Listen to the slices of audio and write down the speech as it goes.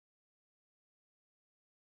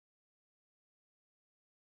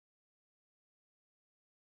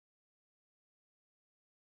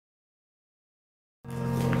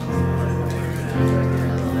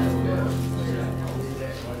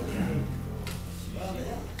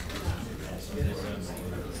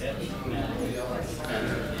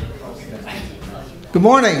Good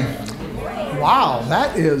morning. Wow,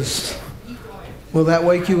 that is, will that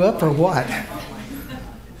wake you up or what?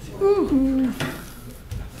 Woo-hoo.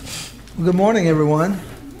 Good morning, everyone.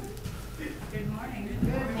 Good morning.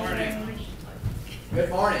 Good morning. Good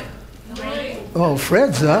morning. Oh,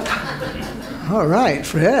 Fred's up. All right,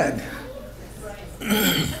 Fred.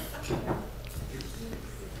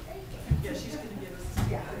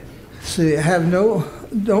 See,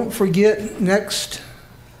 don't forget, next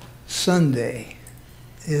Sunday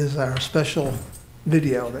is our special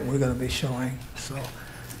video that we're going to be showing. So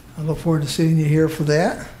I look forward to seeing you here for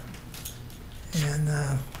that.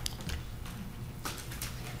 And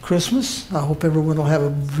Christmas, I hope everyone will have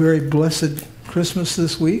a very blessed Christmas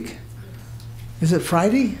this week. Is it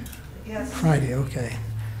Friday? Yes. Friday, okay.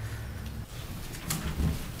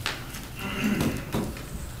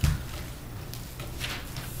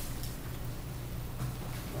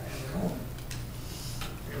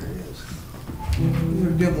 We're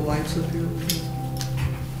going to dim the lights up here.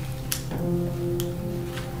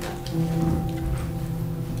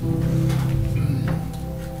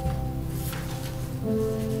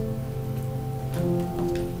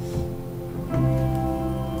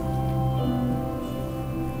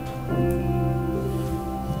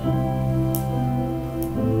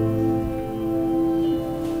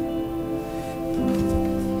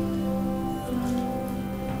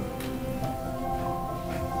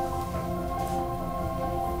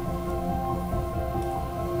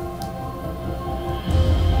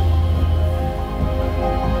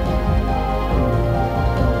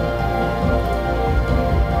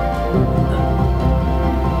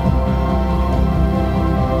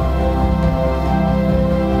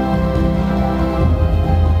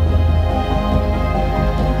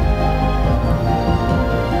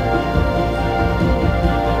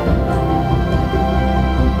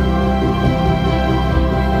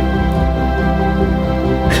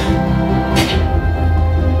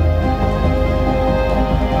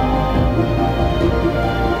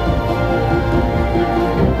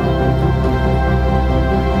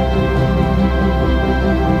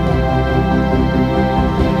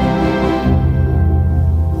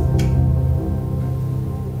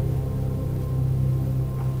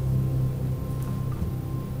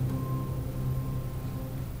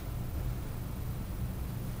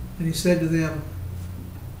 And he said to them,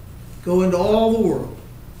 "Go into all the world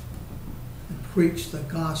and preach the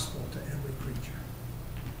gospel to every creature."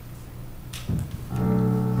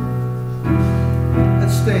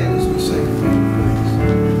 Let's stand as we sing.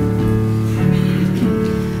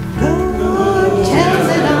 God tells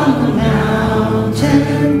it on the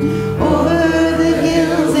mountain, over the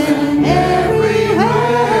hills and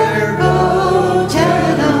everywhere. Go tell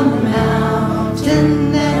it on the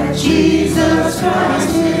mountain that Jesus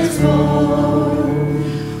Christ is born.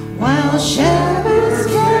 While shepherds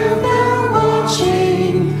camp there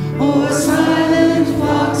watching, or silent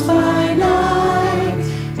walks by night,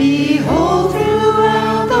 behold,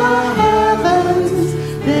 throughout the heavens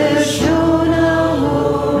there shone a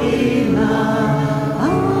holy light.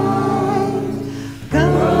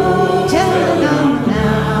 Go tell it on the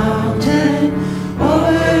mountain,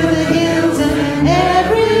 over the hills and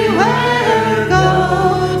everywhere. Go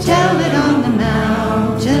tell it on the mountain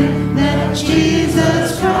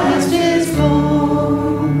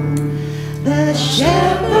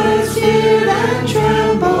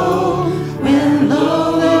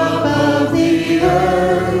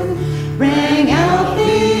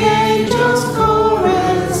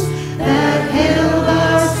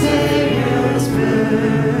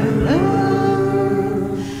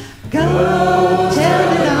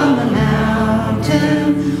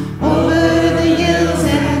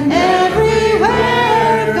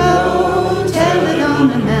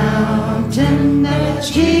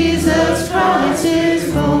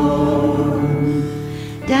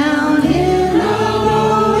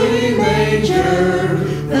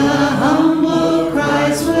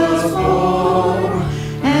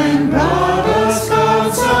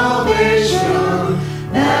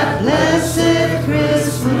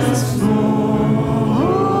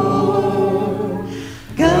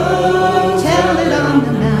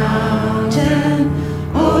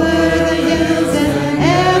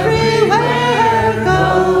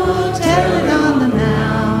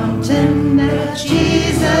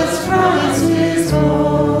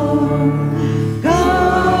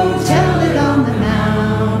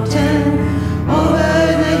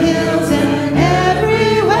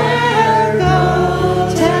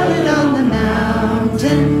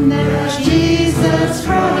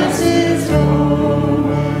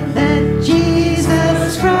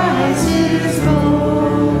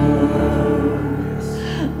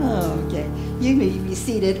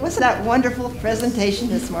Wasn't that wonderful presentation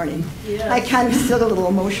this morning? I kind of still a little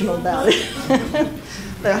emotional about it.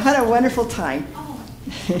 But I had a wonderful time.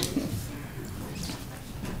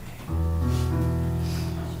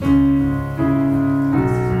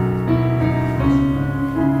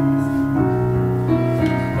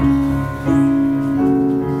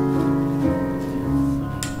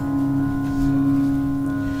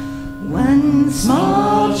 One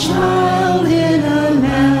small child in a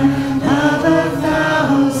land of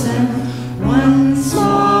 1,000, one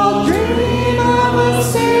small dream of a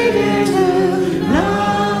Savior tonight,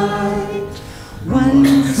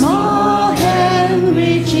 one small hand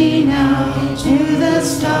reaching out to the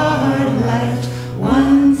starlight,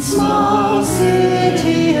 one small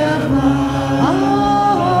city of love.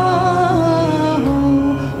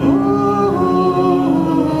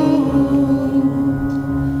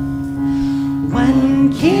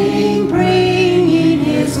 One king bringing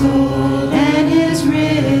his gold and his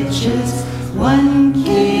riches, one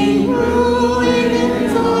king ruling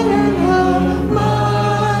in honor of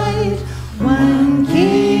might, one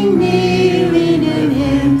king kneeling in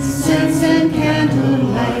incense and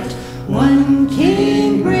candlelight, one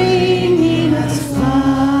king bringing us far.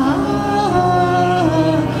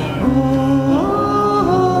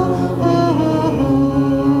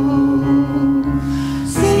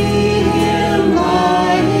 See him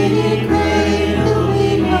lying cradling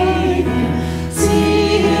behind him.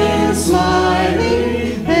 See him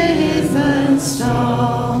smiling face and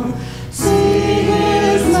stall. See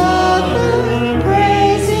his mother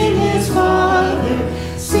praising his father.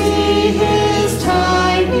 See his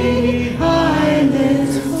tiny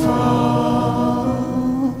eyelids fall.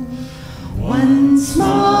 One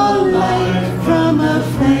small light from a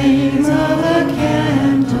flame of a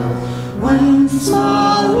candle, one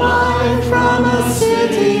small light from a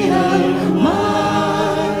city of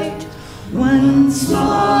might, one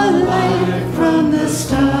small light from the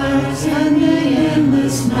stars and the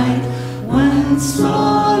endless night, one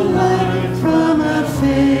small light from a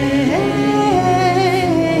faith.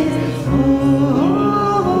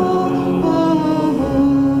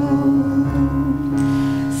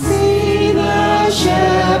 See the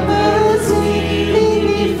shepherds leaping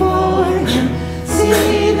before him.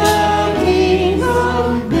 See the King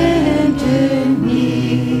of bended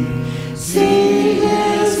knee. See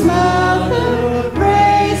his mother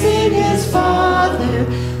praising his father.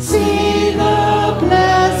 See the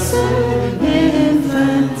blessed infant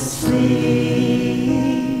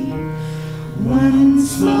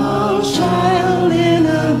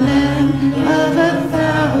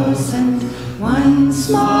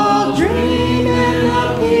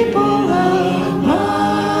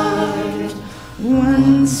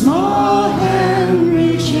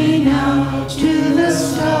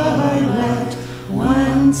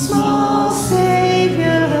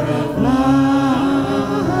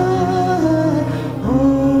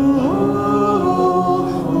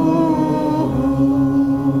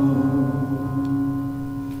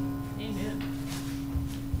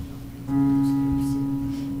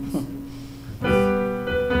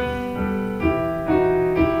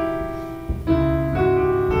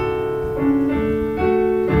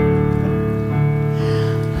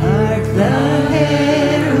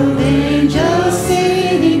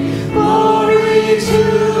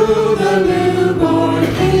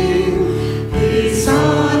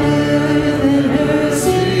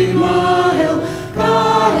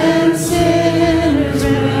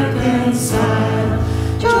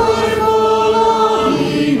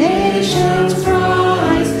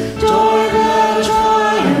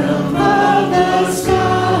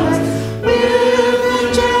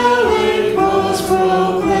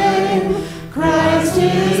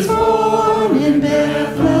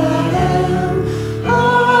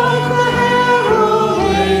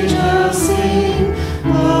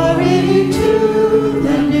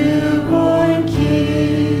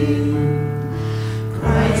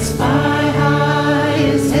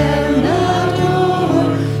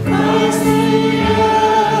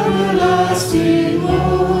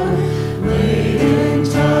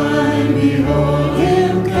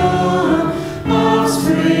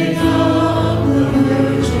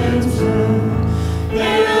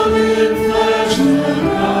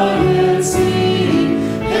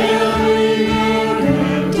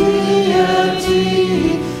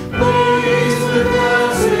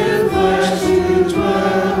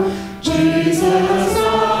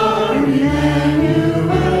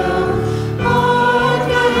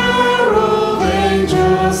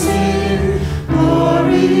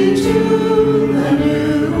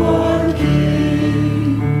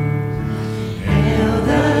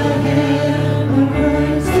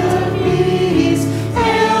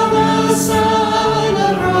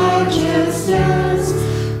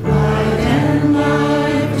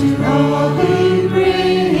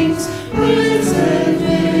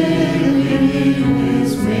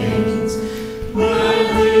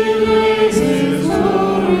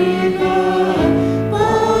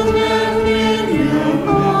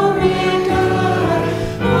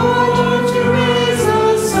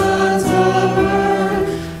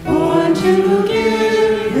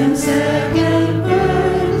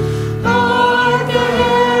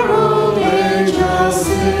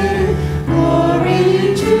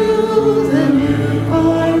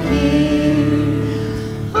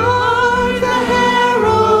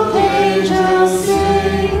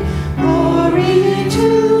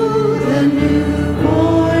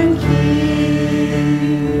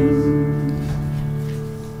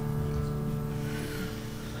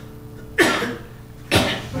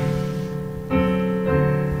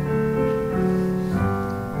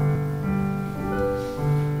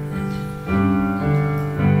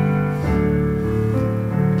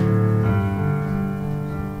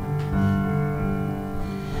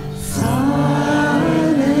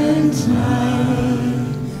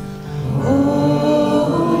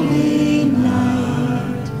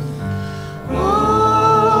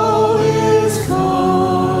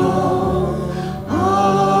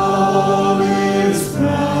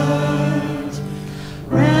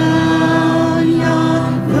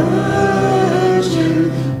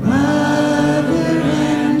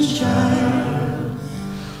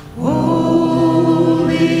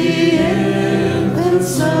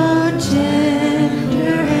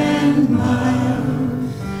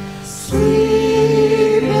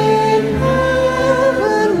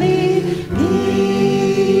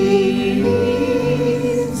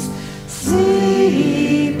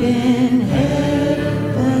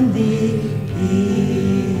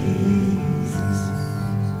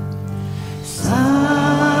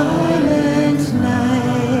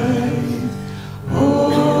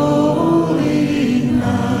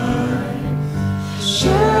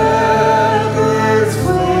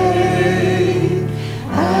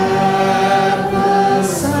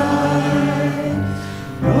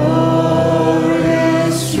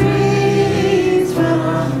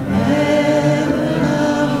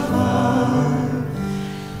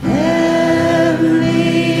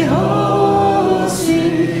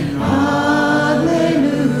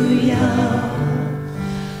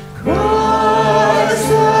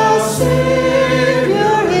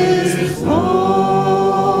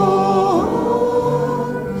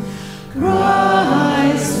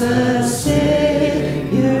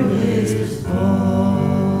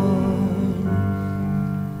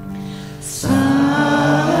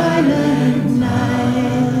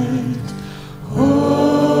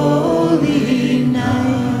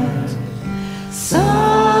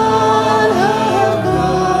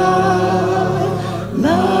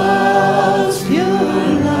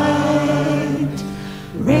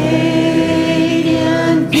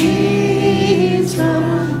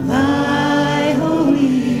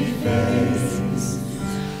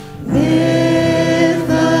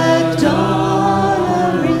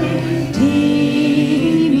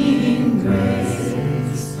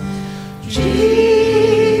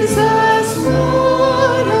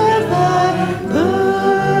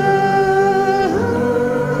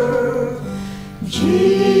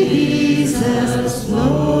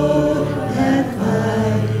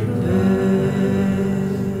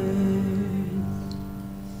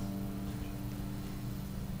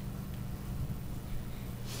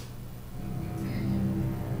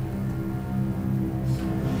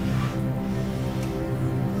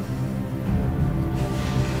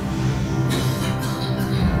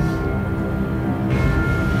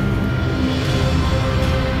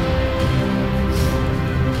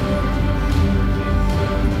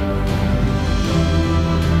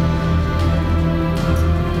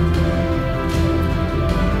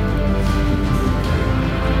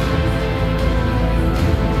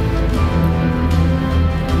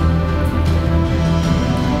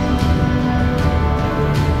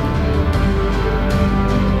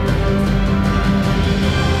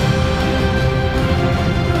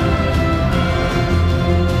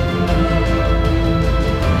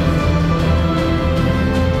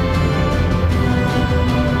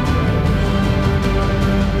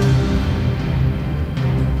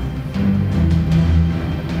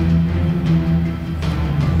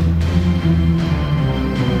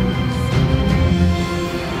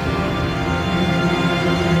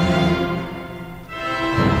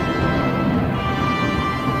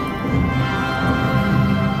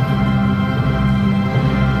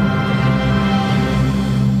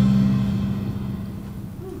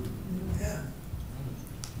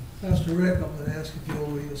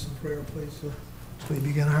So, as we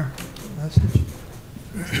begin our message.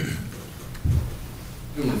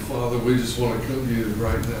 Heavenly Father, we just want to come to you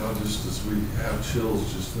right now, just as we have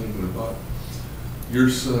chills, just thinking about your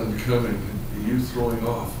Son coming and you throwing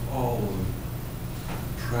off all of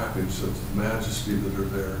the trappings of the majesty that are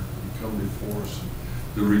there and come before us and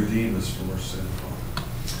to redeem us from our sin,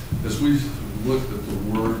 Father. As we look at the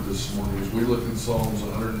Word this morning, as we look in Psalms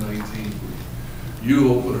 119,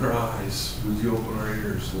 you open our eyes, would you open our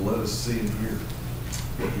ears and let us see and hear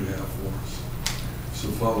what you have for us. So,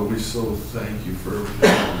 Father, we so thank you for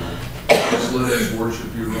everything. Just let us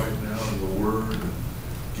worship you right now in the Word and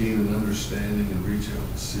gain an understanding and reach out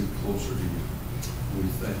and seek closer to you. We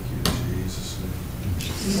thank you in Jesus' name.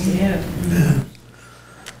 Amen.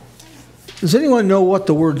 Does anyone know what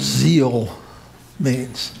the word zeal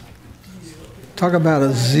means? Talk about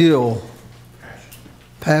a zeal.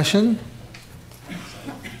 Passion?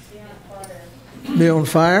 Be on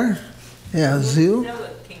fire? Yeah, zeal.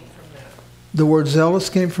 The word zealous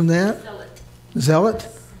came from that? Zealot?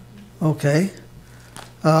 Okay.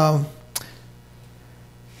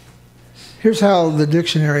 Here's how the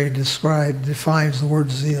dictionary defines the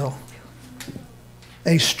word zeal.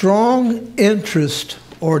 A strong interest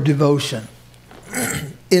or devotion.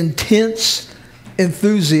 Intense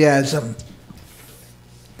enthusiasm.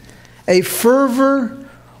 A fervor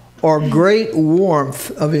or great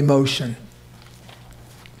warmth of emotion.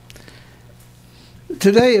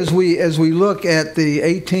 Today, as we look at the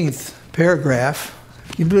 18th paragraph,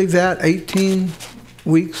 you believe that? 18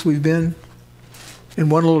 weeks we've been in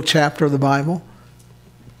one little chapter of the Bible.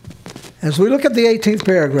 As we look at the 18th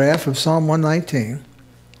paragraph of Psalm 119,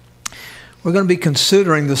 we're going to be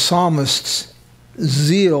considering the psalmist's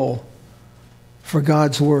zeal for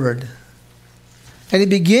God's Word. And he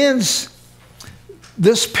begins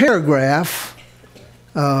this paragraph,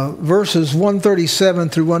 verses 137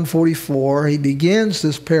 through 144, he begins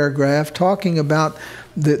this paragraph talking about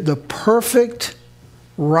the perfect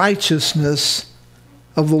righteousness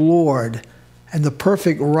of the Lord and the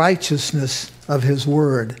perfect righteousness of His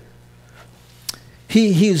Word.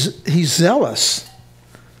 He's zealous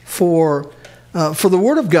for the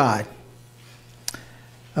Word of God.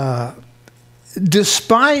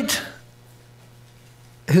 Despite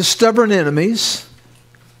his stubborn enemies,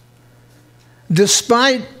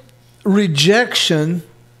 despite rejection,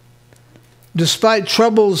 despite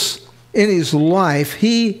troubles in his life,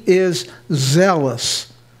 he is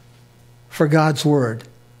zealous for God's Word.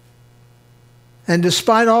 And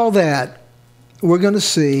despite all that, we're going to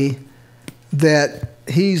see that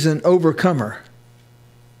he's an overcomer.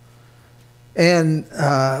 And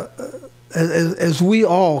as we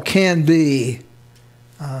all can be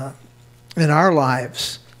in our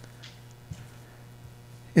lives,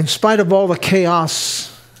 in spite of all the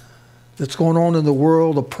chaos that's going on in the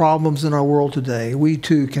world, the problems in our world today, we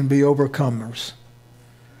too can be overcomers.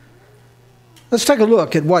 Let's take a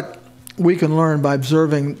look at what we can learn by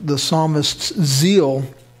observing the psalmist's zeal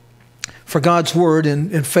for God's Word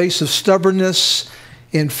in face of stubbornness,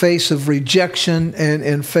 in face of rejection, and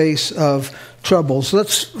in face of troubles.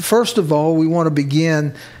 First of all, we want to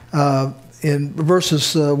begin in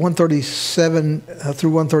verses 137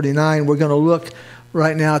 through 139. We're going to look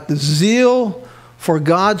right now at the zeal for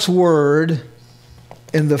God's Word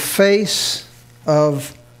in the face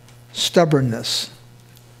of stubbornness.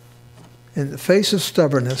 In the face of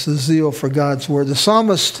stubbornness, the zeal for God's Word. The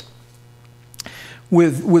psalmist,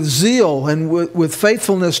 with zeal and with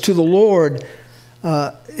faithfulness to the Lord,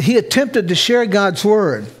 he attempted to share God's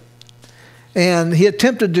Word. And he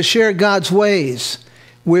attempted to share God's ways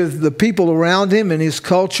with the people around him and his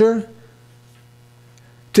culture.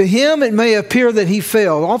 To him, it may appear that he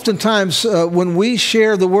failed. Oftentimes, when we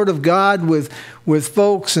share the Word of God with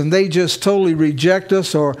folks and they just totally reject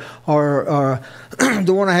us or don't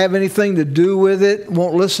want to have anything to do with it,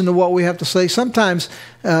 won't listen to what we have to say, sometimes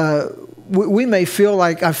we may feel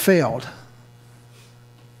like I failed.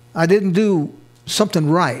 I didn't do something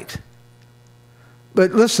right.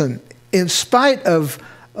 But listen, in spite of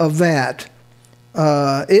that,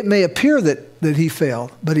 it may appear that he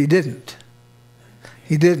failed, but he didn't.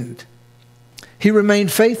 He didn't. He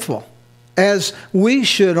remained faithful, as we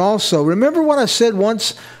should also. Remember what I said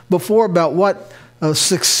once before about what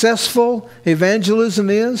successful evangelism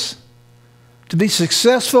is? To be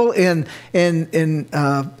successful in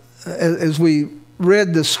as we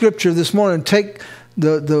read the scripture this morning, take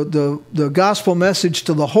the gospel message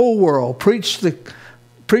to the whole world, preach the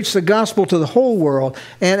gospel to the whole world.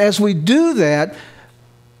 And as we do that,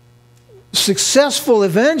 successful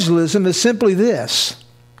evangelism is simply this: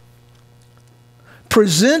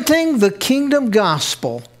 presenting the kingdom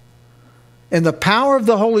gospel in the power of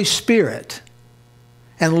the Holy Spirit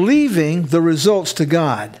and leaving the results to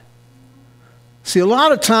God. See, a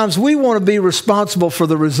lot of times we want to be responsible for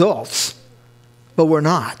the results, but we're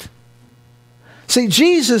not. See,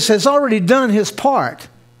 Jesus has already done his part.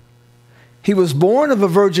 He was born of a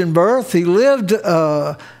virgin birth. He lived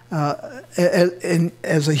as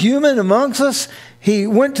a human amongst us. He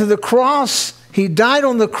went to the cross. He died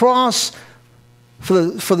on the cross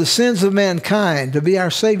for the sins of mankind, to be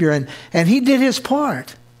our Savior. And he did his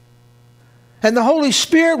part. And the Holy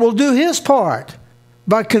Spirit will do his part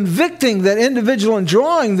by convicting that individual and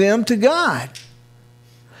drawing them to God.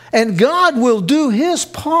 And God will do his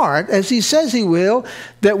part, as he says he will,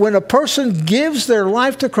 that when a person gives their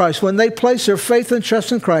life to Christ, when they place their faith and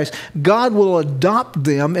trust in Christ, God will adopt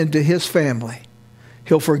them into his family.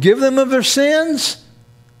 He'll forgive them of their sins.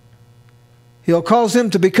 He'll cause them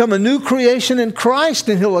to become a new creation in Christ,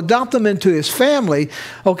 and he'll adopt them into his family.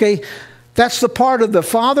 Okay, that's the part of the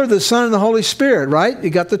Father, the Son, and the Holy Spirit, right? You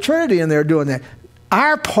got the Trinity in there doing that.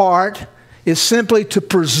 Our part is simply to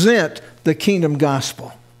present the kingdom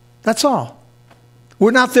gospel. That's all.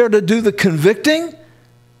 We're not there to do the convicting.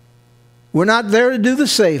 We're not there to do the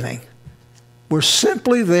saving. We're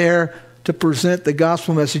simply there to present the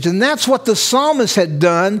gospel message. And that's what the psalmist had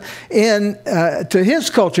done to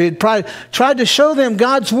his culture. He had tried to show them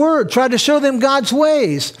God's word, tried to show them God's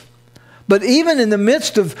ways. But even in the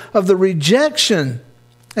midst of the rejection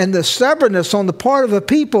and the stubbornness on the part of the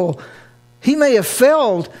people, he may have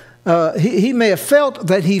felt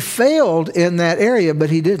that he failed in that area,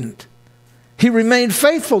 but he didn't. He remained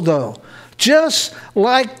faithful, though, just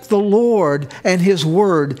like the Lord, and his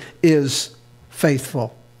word is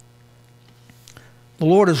faithful. The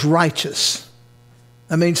Lord is righteous.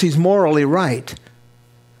 That means he's morally right.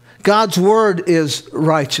 God's word is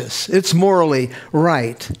righteous. It's morally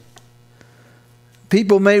right.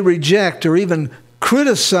 People may reject or even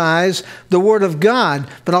criticize the word of God,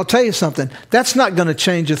 but I'll tell you something, that's not going to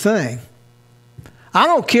change a thing. I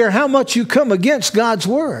don't care how much you come against God's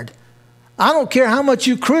word. I don't care how much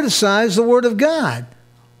you criticize the word of God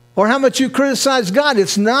or how much you criticize God.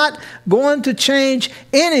 It's not going to change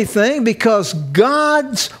anything because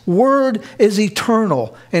God's word is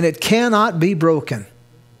eternal and it cannot be broken.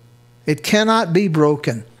 It cannot be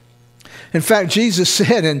broken. In fact, Jesus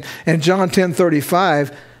said in John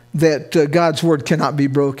 10:35 that God's word cannot be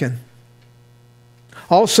broken.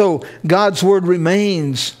 Also, God's word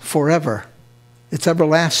remains forever. It's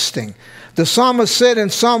everlasting. The psalmist said in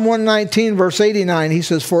Psalm 119, verse 89, he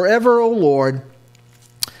says, "Forever, O Lord,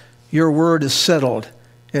 your word is settled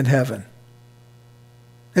in heaven."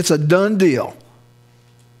 It's a done deal.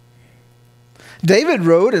 David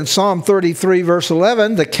wrote in Psalm 33, verse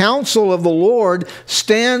 11, "The counsel of the Lord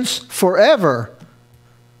stands forever,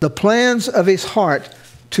 the plans of his heart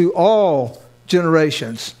to all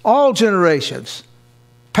generations." All generations.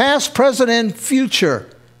 Past, present, and future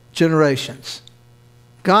generations.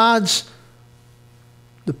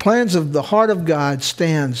 The plans of the heart of God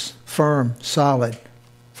stands firm, solid,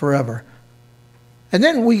 forever. And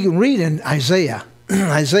then we can read in Isaiah,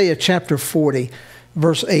 Isaiah chapter 40,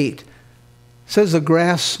 verse 8. It says, "The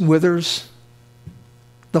grass withers,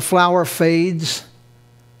 the flower fades,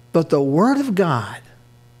 but the word of God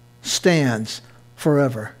stands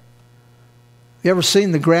forever." You ever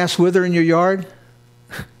seen the grass wither in your yard?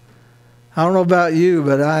 I don't know about you,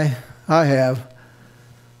 but I have.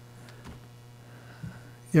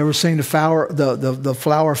 You ever seen the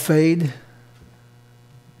flower fade?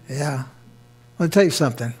 Yeah. Let me tell you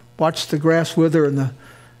something. Watch the grass wither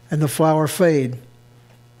and the flower fade.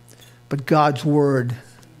 But God's word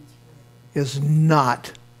is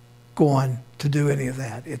not going to do any of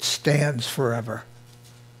that. It stands forever.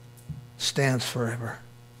 Stands forever.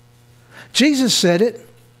 Jesus said it,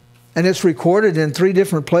 and it's recorded in 3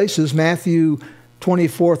 different places: Matthew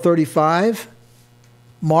 24:35,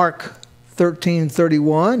 Mark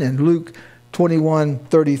 13:31, and Luke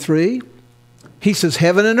 21:33. He says,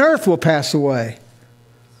 "Heaven and earth will pass away,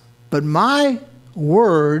 but my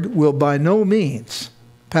word will by no means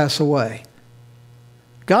pass away."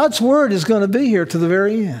 God's word is going to be here to the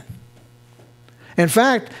very end. In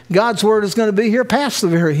fact, God's word is going to be here past the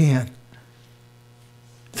very end.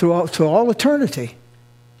 To all eternity.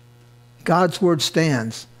 God's word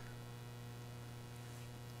stands.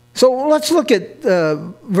 So let's look at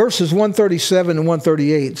verses 137 and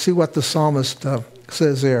 138. See what the psalmist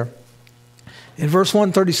says there. In verse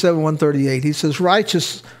 137, 138, he says,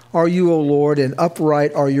 "Righteous are you, O Lord, and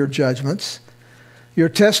upright are your judgments. Your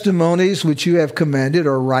testimonies which you have commanded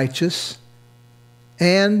are righteous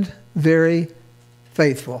and very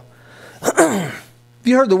faithful." Have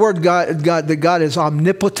you heard the word God, that God is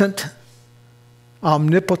omnipotent?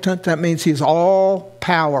 omnipotent. That means He's all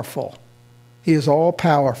powerful. He is all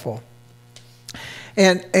powerful.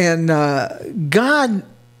 And God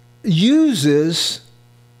uses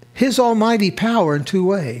His almighty power in two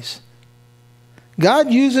ways.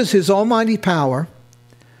 God uses His almighty power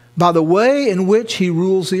by the way in which He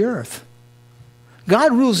rules the earth.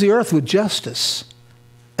 God rules the earth with justice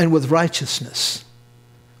and with righteousness.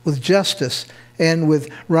 With justice and with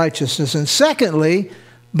righteousness. And secondly,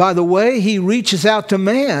 by the way He reaches out to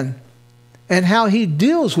man and how He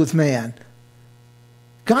deals with man.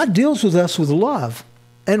 God deals with us with love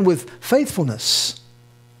and with faithfulness.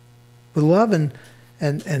 With love and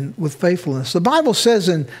with faithfulness. The Bible says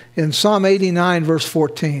in Psalm 89, verse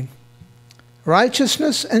 14,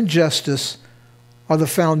 righteousness and justice are the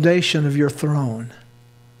foundation of your throne.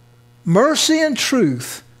 Mercy and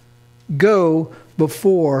truth go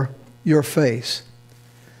before your face.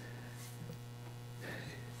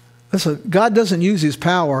 Listen, God doesn't use His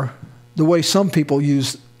power the way some people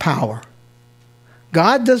use power.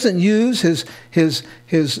 God doesn't use his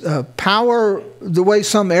power the way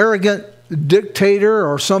some arrogant dictator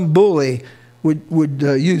or some bully would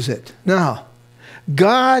use it. No.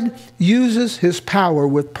 God uses His power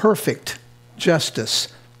with perfect justice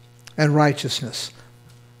and righteousness.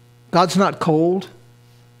 God's not cold.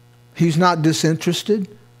 He's not disinterested.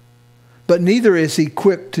 But neither is He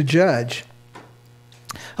quick to judge.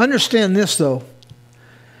 Understand this, though.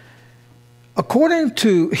 According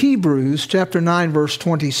to Hebrews chapter 9, verse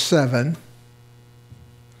 27,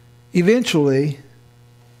 eventually,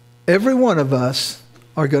 every one of us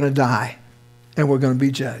are going to die, and we're going to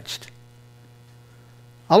be judged.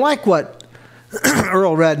 I like what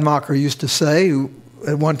Earl Radmacher used to say, who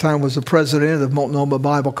at one time was the president of Multnomah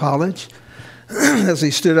Bible College, as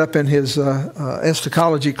he stood up in his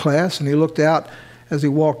eschatology class, and he looked out as he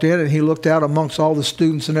walked in, and he looked out amongst all the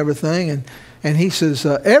students and everything, and he says,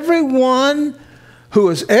 everyone who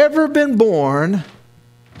has ever been born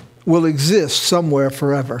will exist somewhere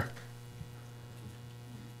forever.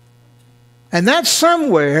 And that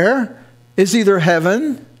somewhere is either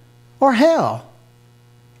heaven or hell.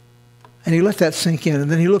 And he let that sink in.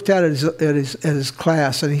 And then he looked out at his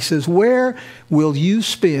class and he says, where will you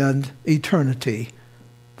spend eternity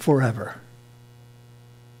forever?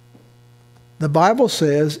 The Bible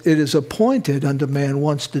says it is appointed unto man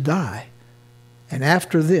once to die. And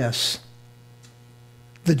after this,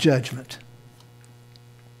 the judgment.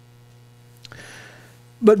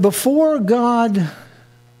 But before God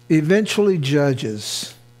eventually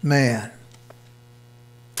judges man,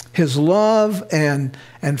 His love and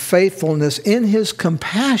faithfulness in His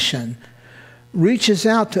compassion reaches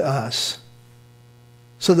out to us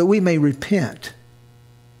so that we may repent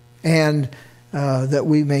and that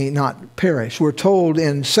we may not perish. We're told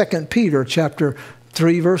in 2 Peter chapter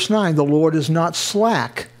 3, verse 9, the Lord is not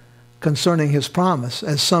slack concerning His promise,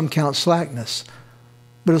 as some count slackness,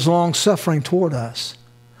 but is long-suffering toward us,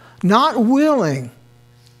 not willing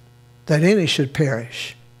that any should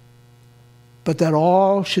perish, but that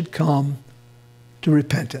all should come to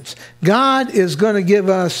repentance. God is going to give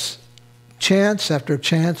us chance after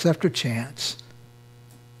chance after chance,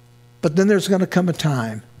 but then there's going to come a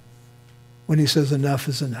time when He says enough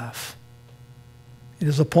is enough. It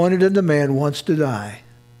is appointed unto man once to die,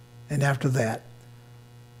 and after that,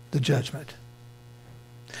 the judgment.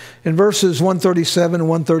 In verses 137 and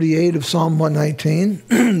 138 of Psalm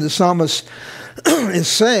 119, the psalmist is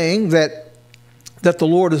saying that the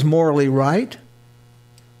Lord is morally right,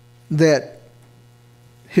 that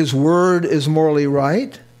His word is morally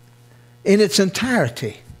right in its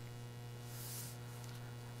entirety.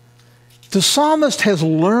 The psalmist has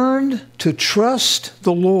learned to trust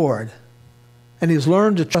the Lord, and he's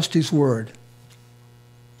learned to trust His word.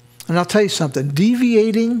 And I'll tell you something,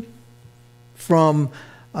 deviating from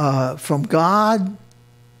God,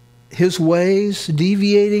 His ways,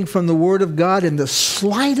 deviating from the Word of God in the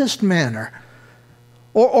slightest manner,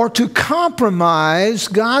 or to compromise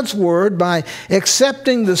God's Word by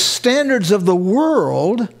accepting the standards of the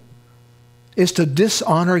world, is to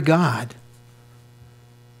dishonor God.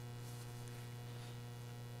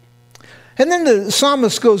 And then the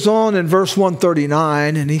psalmist goes on in verse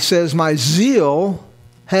 139, and he says, my zeal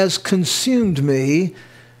has consumed me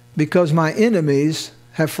because my enemies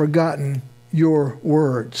have forgotten your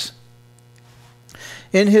words.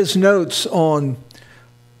 In his notes on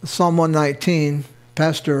Psalm 119,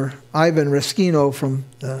 Pastor Ivan Reskino from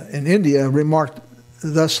in India remarked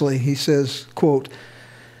thusly, he says, quote,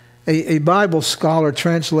 a Bible scholar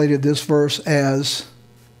translated this verse as,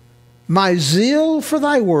 my zeal for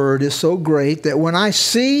thy word is so great that when I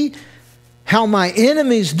see how my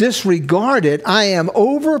enemies disregard it, I am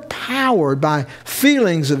overpowered by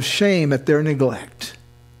feelings of shame at their neglect.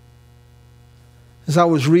 As I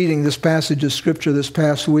was reading this passage of Scripture this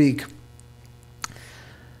past week,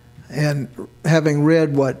 and having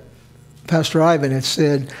read what Pastor Ivan had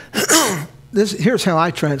said, here's how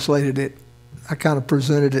I translated it. I kind of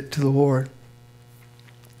presented it to the Lord.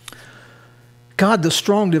 God, the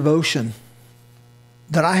strong devotion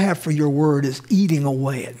that I have for your word is eating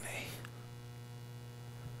away at me.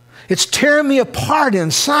 It's tearing me apart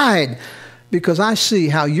inside because I see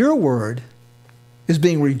how your word is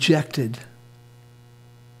being rejected,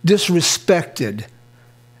 disrespected,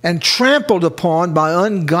 and trampled upon by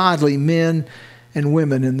ungodly men and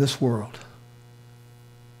women in this world.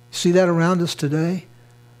 See that around us today?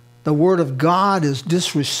 The word of God is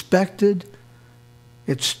disrespected.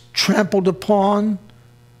 It's trampled upon.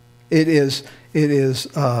 It is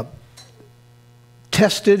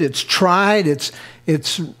tested. It's tried. It's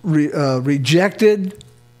rejected.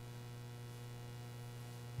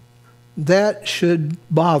 That should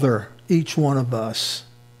bother each one of us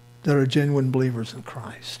that are genuine believers in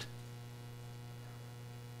Christ.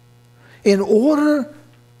 In order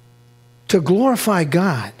to glorify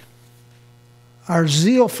God, our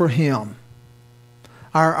zeal for Him,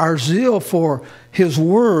 our zeal for His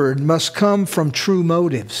Word must come from true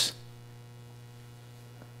motives.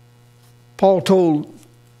 Paul told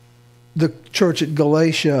the church at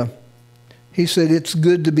Galatia, he said, it's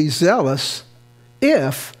good to be zealous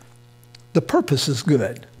if the purpose is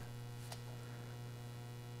good.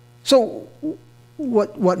 So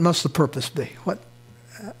what must the purpose be?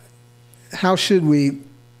 How should we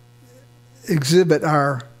exhibit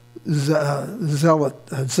our zealousy?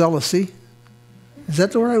 Is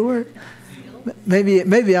that the right word?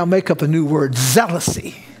 Maybe I'll make up a new word,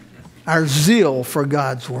 zealousy. Our zeal for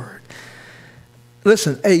God's word.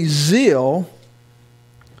 Listen, a zeal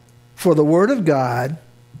for the word of God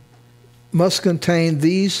must contain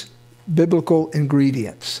these biblical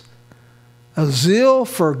ingredients. A zeal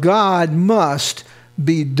for God must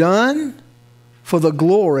be done for the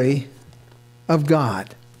glory of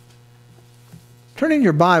God. Turn in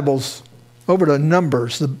your Bibles over to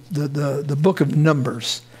Numbers, the book of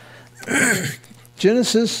Numbers.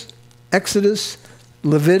 Genesis, Exodus,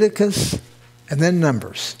 Leviticus, and then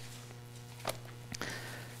Numbers.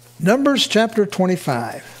 Numbers chapter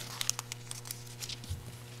 25.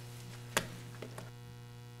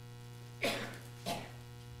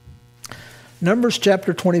 Numbers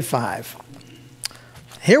chapter 25.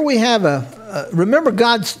 Here we have remember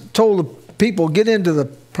God's told the people, get into the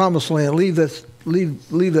promised land, leave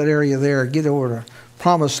that area there, get over to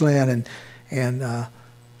promised land, and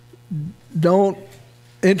don't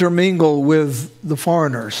intermingle with the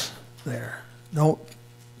foreigners there. Don't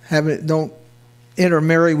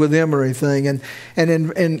intermarry with them or anything. And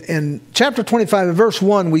in chapter 25, in verse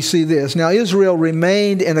 1, we see this. Now Israel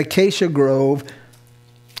remained in Acacia Grove,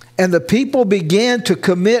 and the people began to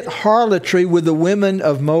commit harlotry with the women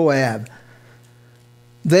of Moab.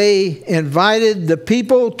 They invited the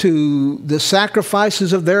people to the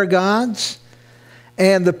sacrifices of their gods,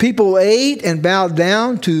 and the people ate and bowed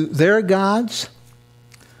down to their gods.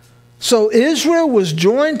 So Israel was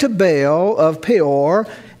joined to Baal of Peor,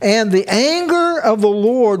 and the anger of the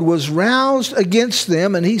Lord was roused against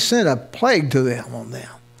them, and He sent a plague to them on them.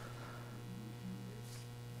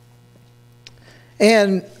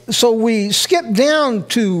 And so we skip down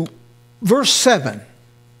to verse 7. It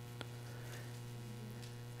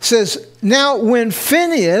says, now when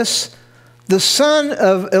Phinehas, the son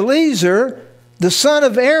of Eleazar, the son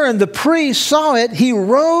of Aaron, the priest, saw it, he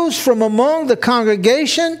rose from among the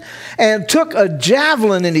congregation and took a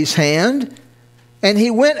javelin in his hand, and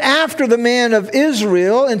he went after the man of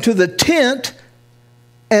Israel into the tent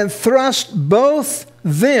and thrust both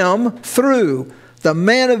them through, the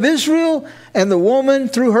man of Israel and the woman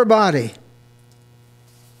through her body.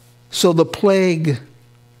 So the plague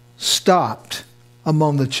stopped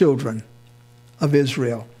among the children of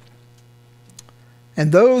Israel.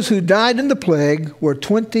 And those who died in the plague were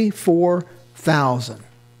 24,000.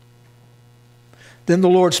 Then the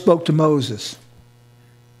Lord spoke to Moses.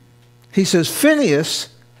 He says, Phinehas,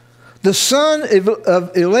 the son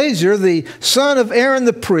of Eleazar, the son of Aaron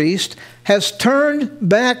the priest, has turned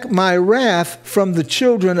back my wrath from the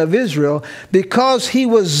children of Israel because he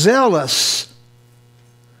was zealous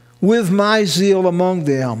with my zeal among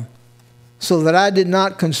them, so that I did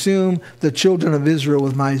not consume the children of Israel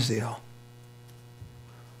with my zeal.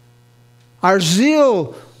 Our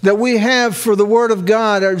zeal that we have for the Word of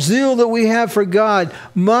God, our zeal that we have for God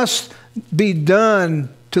must be done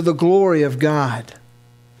to the glory of God.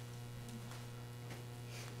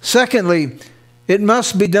 Secondly, it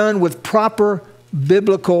must be done with proper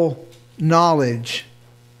biblical knowledge.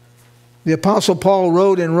 The Apostle Paul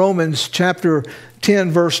wrote in Romans chapter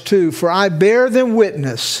 10, verse 2, "For I bear them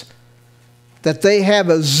witness that they have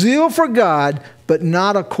a zeal for God, but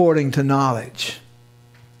not according to knowledge."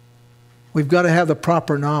 We've got to have the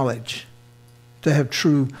proper knowledge to have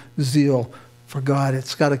true zeal for God.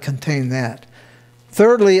 It's got to contain that.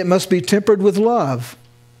 Thirdly, it must be tempered with love.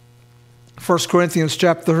 1 Corinthians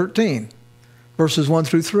chapter 13, verses 1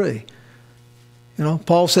 through 3. You know,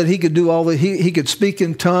 Paul said he could do all the, he could speak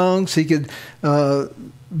in tongues, he could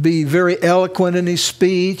be very eloquent in his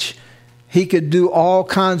speech, he could do all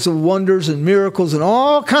kinds of wonders and miracles and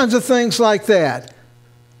all kinds of things like that.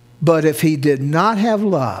 But if he did not have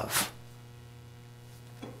love,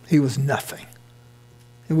 he was nothing.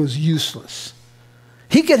 It was useless.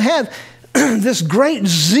 He could have this great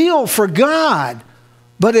zeal for God,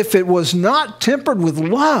 but if it was not tempered with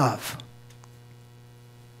love,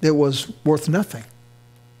 it was worth nothing.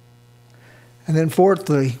 And then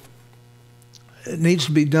fourthly, it needs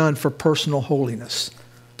to be done for personal holiness.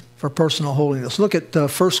 For personal holiness. Look at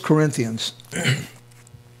 1 Corinthians.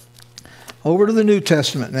 Over to the New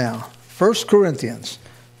Testament now. 1 Corinthians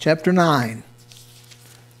chapter 9.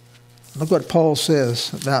 Look what Paul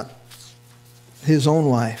says about his own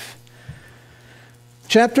life.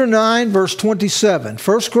 Chapter 9, verse 27.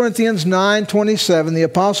 1 Corinthians 9:27, the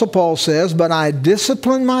Apostle Paul says, "But I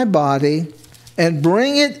discipline my body and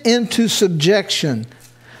bring it into subjection,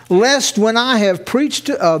 lest when I have preached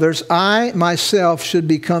to others, I myself should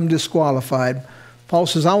become disqualified." Paul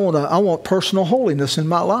says, I want personal holiness in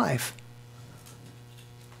my life.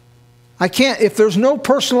 I can't, if there's no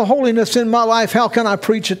personal holiness in my life, how can I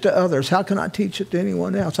preach it to others? How can I teach it to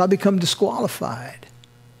anyone else? I become disqualified.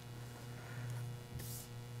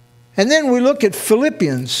 And then we look at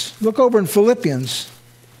Philippians. Look over in Philippians.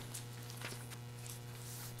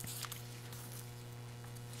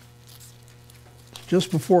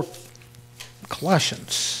 Just before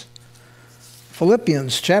Colossians.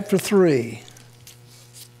 Philippians chapter 3.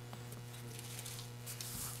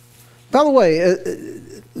 By the way,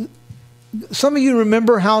 some of you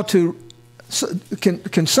remember how to,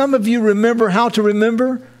 can some of you remember how to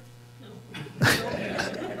remember?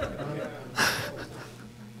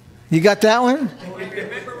 You got that one?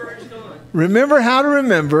 Remember how to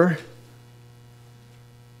remember.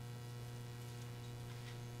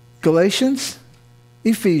 Galatians,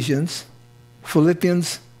 Ephesians,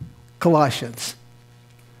 Philippians, Colossians.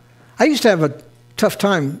 I used to have a tough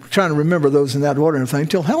time trying to remember those in that order and everything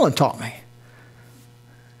until Helen taught me.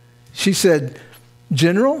 She said,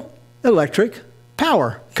 General Electric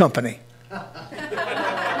Power Company.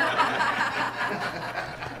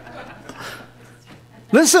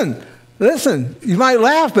 Listen, you might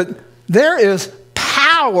laugh, but there is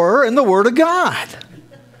power in the Word of God.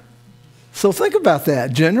 So think about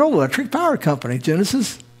that. General Electric Power Company.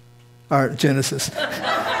 Genesis.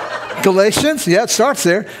 Galatians, yeah, it starts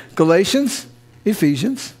there. Galatians,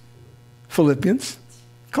 Ephesians, Philippians,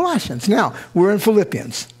 Colossians. Now, we're in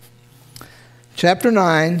Philippians. Chapter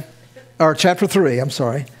 3, I'm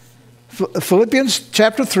sorry. Philippians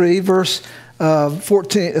chapter 3, verse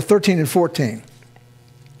 13 and 14.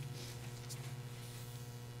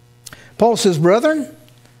 Paul says, "Brethren,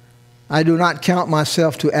 I do not count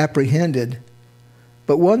myself to apprehended,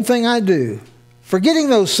 but one thing I do, forgetting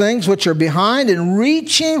those things which are behind and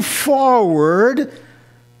reaching forward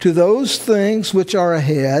to those things which are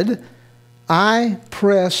ahead, I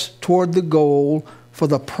press toward the goal for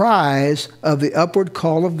the prize of the upward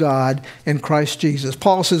call of God in Christ Jesus."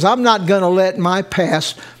 Paul says, I'm not going to let my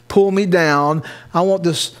past pull me down. I want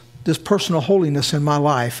this personal holiness in my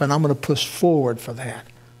life, and I'm going to push forward for that.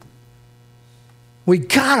 We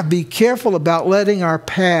got to be careful about letting our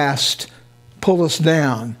past pull us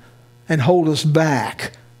down and hold us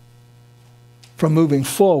back from moving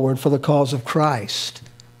forward for the cause of Christ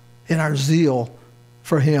in our zeal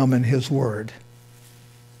for Him and His Word.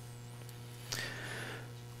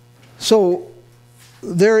 So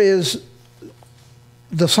there is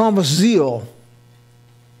the psalmist's zeal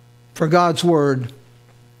for God's Word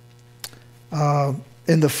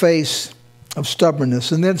in the face of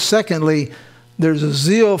stubbornness. And then secondly, there's a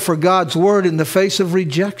zeal for God's Word in the face of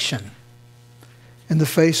rejection. In the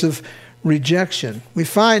face of rejection. We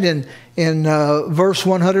find in verse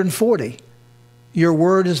 140, your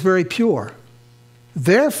word is very pure.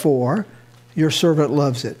 Therefore, your servant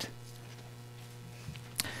loves it.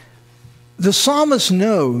 The psalmist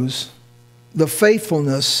knows the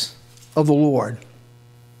faithfulness of the Lord.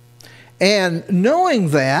 And knowing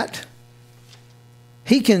that,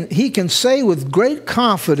 he can say with great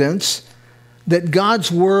confidence, that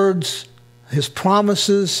God's words, His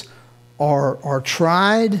promises are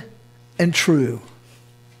tried and true.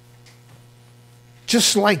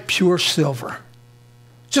 Just like pure silver.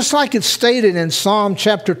 Just like it's stated in Psalm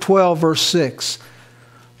chapter 12, verse 6.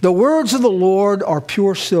 The words of the Lord are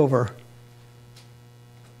pure silver.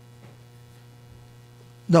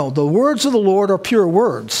 No, the words of the Lord are pure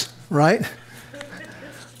words, right?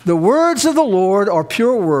 The words of the Lord are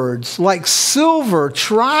pure words, like silver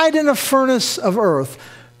tried in a furnace of earth,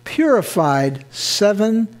 purified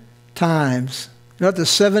 7 times. You know what the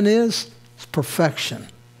 7 is? It's perfection.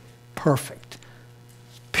 Perfect.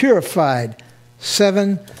 Purified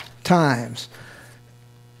 7 times.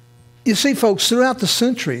 You see, folks, throughout the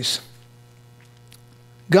centuries,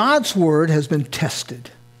 God's word has been tested.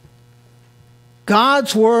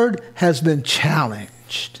 God's word has been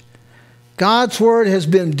challenged. God's word has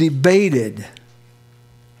been debated.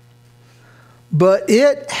 But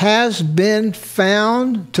it has been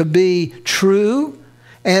found to be true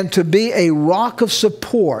and to be a rock of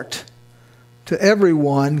support to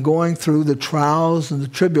everyone going through the trials and the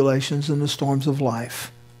tribulations and the storms of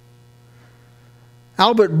life.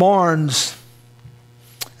 Albert Barnes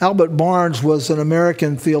was an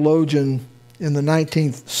American theologian in the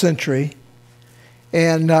 19th century.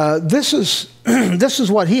 And this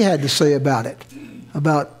is what he had to say about it,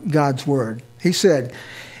 about God's word. He said,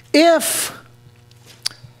 if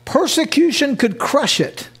persecution could crush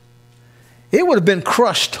it, it would have been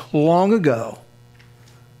crushed long ago.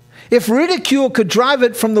 If ridicule could drive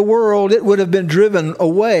it from the world, it would have been driven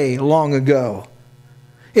away long ago.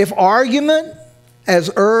 If argument, as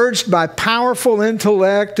urged by powerful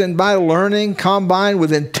intellect and by learning combined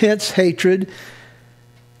with intense hatred,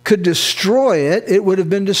 could destroy it, it would have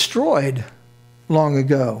been destroyed long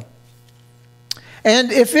ago.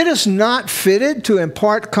 And if it is not fitted to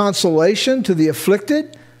impart consolation to the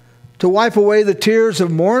afflicted, to wipe away the tears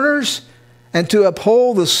of mourners, and to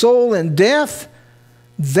uphold the soul in death,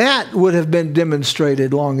 that would have been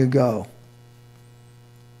demonstrated long ago.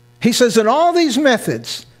 He says, in all these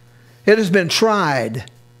methods, it has been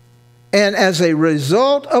tried, and as a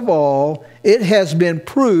result of all, it has been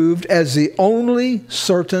proved as the only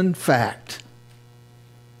certain fact.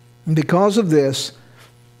 And because of this,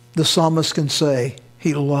 the psalmist can say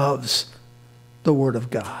he loves the Word of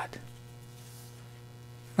God.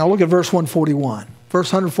 Now look at verse 141.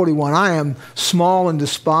 Verse 141, I am small and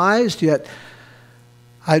despised, yet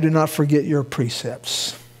I do not forget your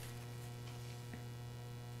precepts.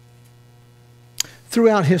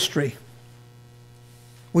 Throughout history,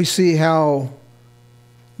 we see how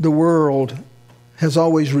the world has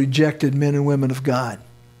always rejected men and women of God.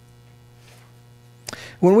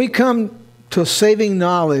 When we come to a saving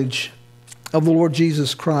knowledge of the Lord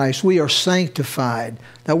Jesus Christ, we are sanctified.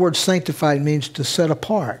 That word sanctified means to set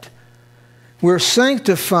apart. We're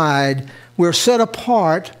sanctified, we're set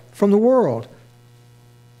apart from the world.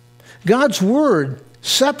 God's word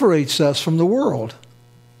separates us from the world.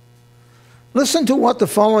 Listen to what the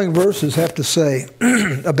following verses have to say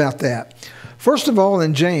about that. First of all,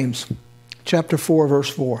 in James chapter 4, verse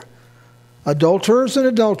 4, adulterers and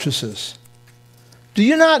adulteresses, do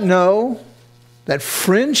you not know that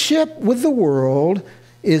friendship with the world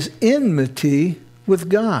is enmity with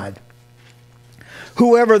God?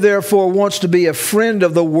 Whoever therefore wants to be a friend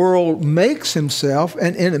of the world makes himself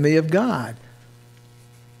an enemy of God.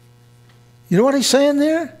 You know what he's saying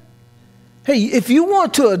there? Hey, if you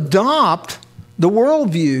want to adopt the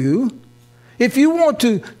worldview, if you want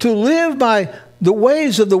to live by the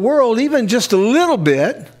ways of the world even just a little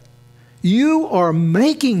bit, you are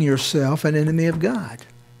making yourself an enemy of God.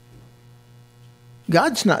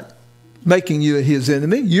 God's not making you his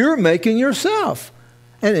enemy. You're making yourself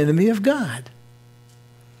an enemy of God.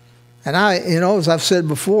 And as I've said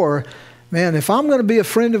before, man, if I'm going to be a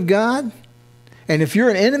friend of God, and if you're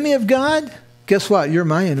an enemy of God, guess what? You're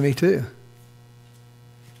my enemy too.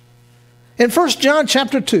 In 1 John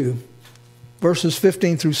chapter 2, verses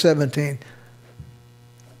 15 through 17,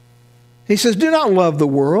 he says, do not love the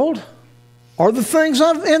world or the things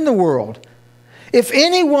in the world. If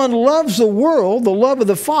anyone loves the world, the love of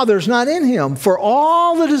the Father is not in him. For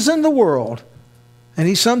all that is in the world, and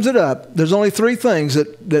he sums it up, there's only 3 things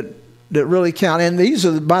that really count. And these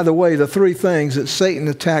are, by the way, the 3 things that Satan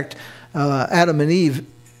attacked Adam and Eve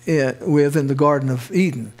with in the Garden of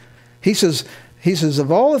Eden. He says,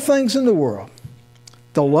 of all the things in the world,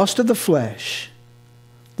 the lust of the flesh,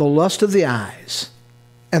 the lust of the eyes,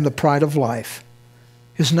 and the pride of life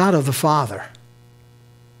is not of the Father,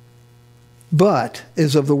 but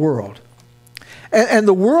is of the world. And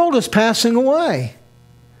the world is passing away.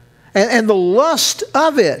 And the lust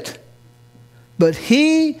of it. but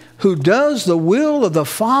he who does the will of the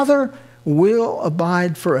Father will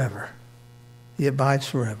abide forever. He abides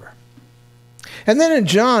forever. And then in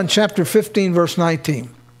John chapter 15, verse 19,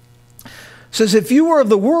 it says, if you were of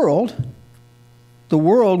the world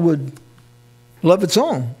would love its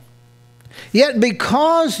own. Yet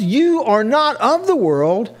because you are not of the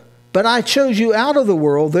world, but I chose you out of the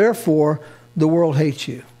world, therefore the world hates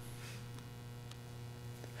you.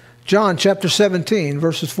 John chapter 17,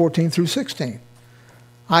 verses 14 through 16.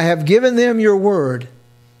 I have given them your word,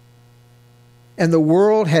 and the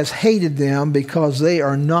world has hated them because they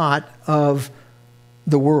are not of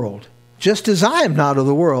the world. Just as I am not of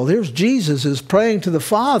the world. Here's Jesus is praying to the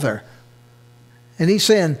Father. And he's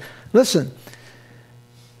saying, listen,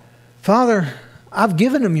 Father, I've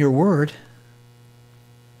given them your word.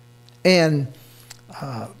 And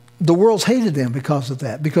the world's hated them because of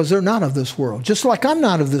that. Because they're not of this world. Just like I'm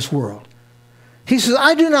not of this world. He says,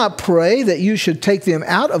 I do not pray that you should take them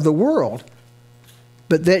out of the world,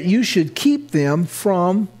 but that you should keep them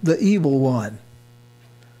from the evil one.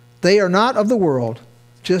 They are not of the world,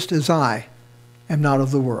 just as I am not of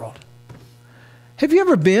the world. Have you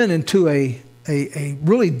ever been into a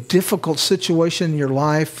really difficult situation in your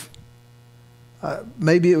life?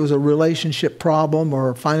 Maybe it was a relationship problem or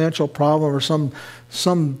a financial problem or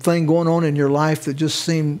something going on in your life that just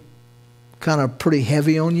seemed kind of pretty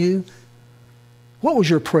heavy on you. What was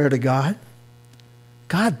your prayer to God?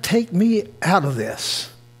 God, take me out of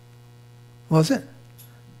this. Was it?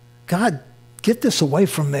 God, get this away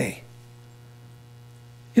from me.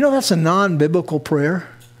 You know, that's a non-biblical prayer.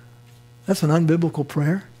 That's an unbiblical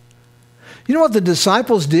prayer. You know what the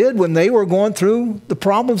disciples did when they were going through the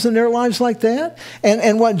problems in their lives like that?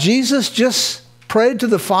 And what Jesus just prayed to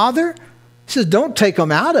the Father? He says, don't take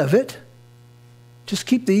them out of it. Just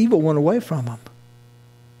keep the evil one away from them.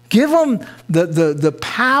 Give them the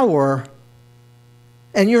power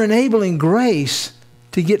and your enabling grace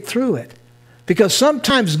to get through it. Because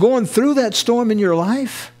sometimes going through that storm in your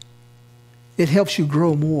life, it helps you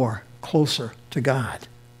grow more closer to God.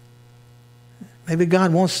 Maybe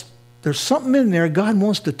there's something in there God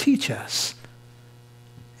wants to teach us.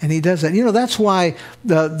 And he does that. You know, that's why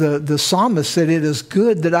the psalmist said, it is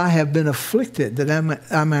good that I have been afflicted, that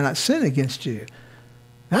I may not sin against you.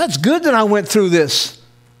 Now, it's good that I went through this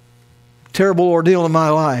terrible ordeal in my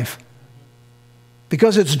life.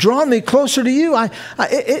 Because it's drawn me closer to you.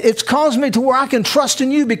 It's caused me to where I can trust in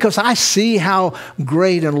you because I see how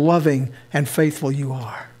great and loving and faithful you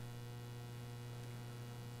are.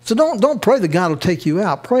 So don't pray that God will take you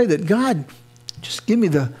out. Pray that God, just give me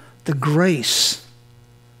the grace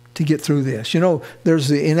to get through this. You know, there's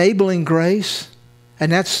the enabling grace, and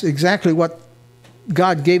that's exactly what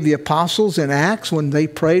God gave the apostles in Acts when they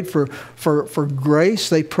prayed for grace.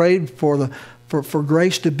 They prayed for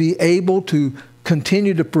grace to be able to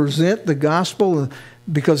continue to present the gospel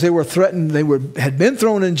because they were threatened. They had been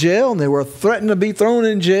thrown in jail, and they were threatened to be thrown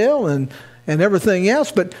in jail and everything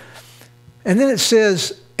else. And then it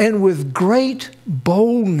says, and with great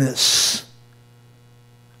boldness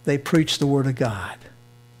they preached the word of God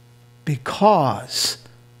because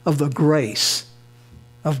of the grace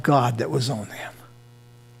of God that was on them.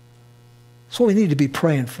 That's what we need to be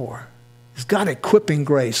praying for. Is God equipping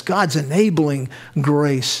grace, God's enabling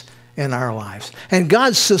grace in our lives, and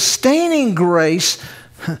God's sustaining grace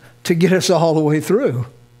to get us all the way through.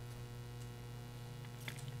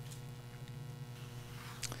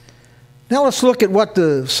 Now let's look at what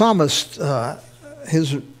the psalmist,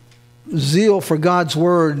 his zeal for God's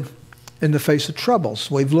word in the face of troubles.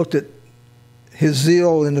 We've looked at his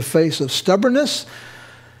zeal in the face of stubbornness,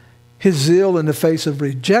 his zeal in the face of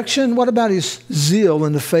rejection. What about his zeal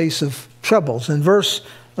in the face of troubles? In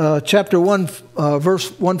chapter 1,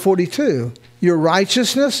 verse 142, your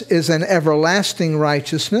righteousness is an everlasting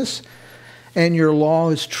righteousness, and your law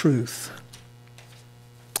is truth.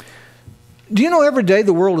 Do you know every day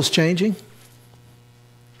the world is changing?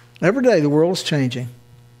 Every day the world is changing.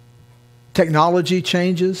 Technology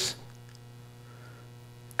changes.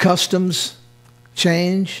 Customs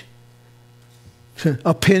change.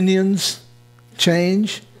 Opinions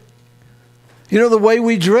change. You know, the way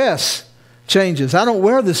we dress changes. I don't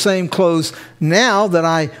wear the same clothes now that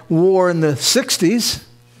I wore in the 60s.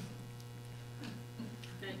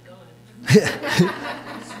 Thank God.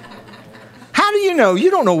 How do you know?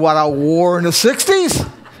 You don't know what I wore in the 60s.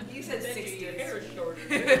 You said 60. Your hair is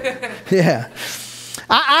shorter. Yeah.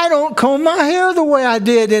 I don't comb my hair the way I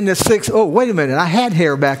did in the 60s. Oh, wait a minute. I had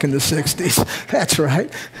hair back in the 60s. That's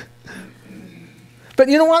right. But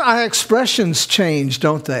you know what? Our expressions change,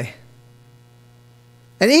 don't they?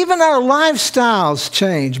 And even our lifestyles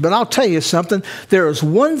change. But I'll tell you something, there is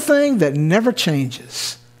one thing that never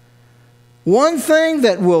changes. One thing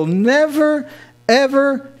that will never,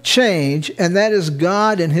 ever change, and that is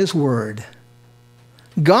God and His Word.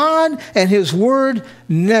 God and His Word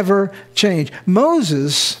never change.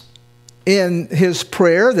 Moses, in his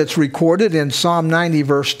prayer that's recorded in Psalm 90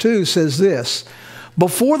 verse 2, says this,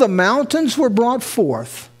 "Before the mountains were brought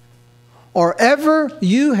forth, or ever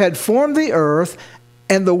you had formed the earth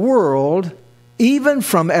and the world, even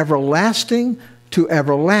from everlasting to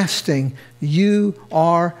everlasting, you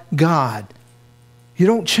are God." You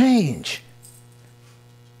don't change.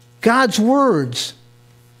 God's words,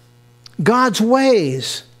 God's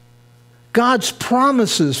ways, God's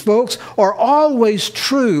promises, folks, are always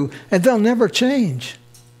true, and they'll never change.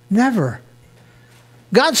 Never.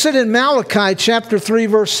 God said in Malachi chapter 3,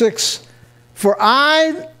 verse 6, "For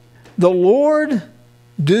I, the Lord,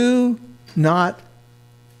 do not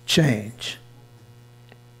change."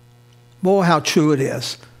 Boy, how true it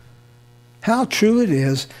is. How true it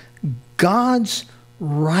is. God's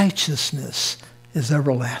righteousness is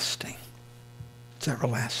everlasting. It's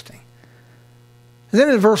everlasting. And then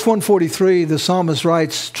in verse 143, the psalmist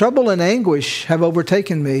writes, "Trouble and anguish have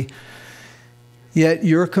overtaken me, yet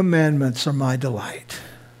your commandments are my delight."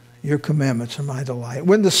 Your commandments are my delight.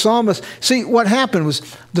 When the psalmist, see what happened was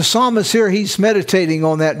the psalmist here, he's meditating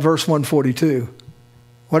on that verse 142.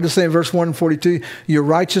 What does it say in verse 142? Your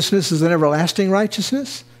righteousness is an everlasting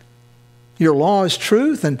righteousness. Your law is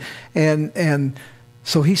truth. And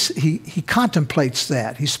so he contemplates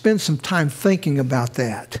that. He spends some time thinking about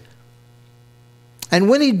that. And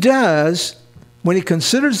when he does, when he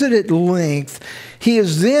considers it at length, he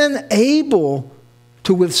is then able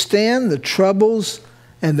to withstand the troubles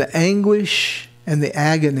and the anguish and the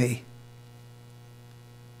agony.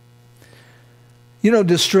 You know,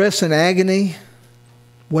 distress and agony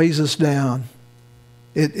weighs us down.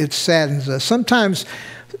 It saddens us. Sometimes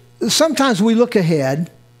we look ahead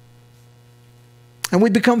and we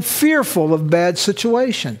become fearful of bad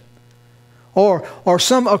situation or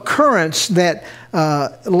some occurrence that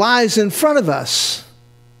lies in front of us.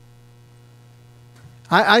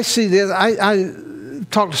 I see this. I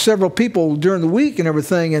talked to several people during the week and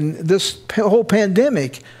everything, and this whole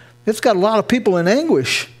pandemic, it's got a lot of people in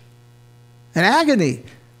anguish and agony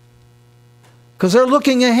because they're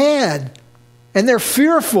looking ahead and they're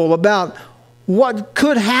fearful about what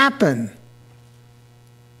could happen.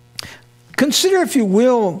 Consider, if you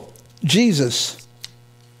will, Jesus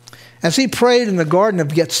as he prayed in the Garden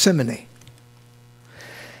of Gethsemane.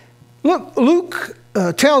 Look, Luke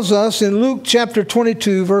tells us in Luke chapter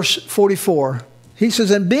 22, verse 44, he says,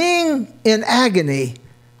 "And being in agony,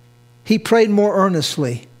 he prayed more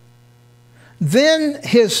earnestly. Then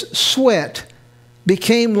his sweat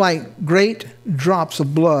became like great drops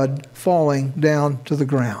of blood falling down to the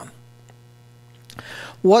ground."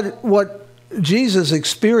 What Jesus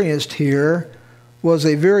experienced here was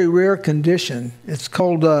a very rare condition. It's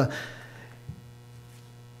called, let's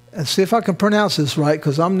see if I can pronounce this right,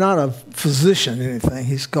 because I'm not a physician or anything.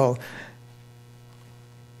 He's called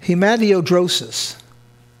hematidrosis.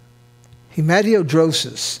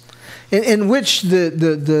 Hematidrosis, in which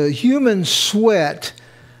the human sweat,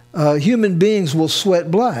 human beings will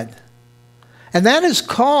sweat blood. And that is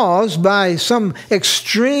caused by some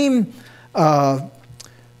extreme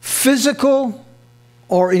physical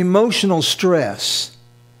or emotional stress.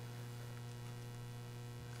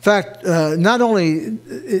 In fact, not only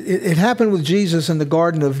it happened with Jesus in the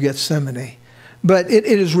Garden of Gethsemane, but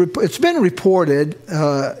it's been reported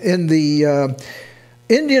in the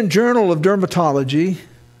Indian Journal of Dermatology,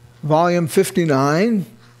 volume 59,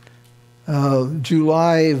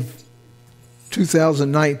 July of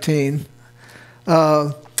 2019.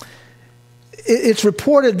 It's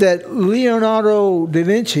reported that Leonardo da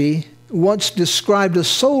Vinci once described a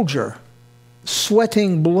soldier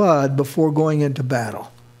sweating blood before going into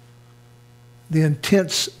battle. The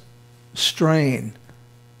intense strain,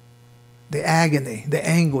 the agony, the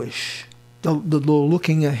anguish, the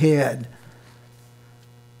looking ahead.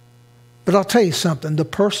 But I'll tell you something, the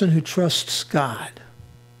person who trusts God,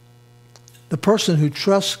 the person who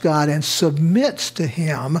trusts God and submits to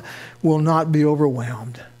Him will not be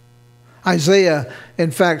overwhelmed. Isaiah,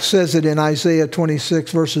 in fact, says it in Isaiah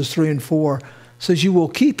 26, verses 3 and 4, says, "You will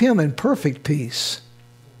keep him in perfect peace,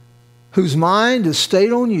 whose mind is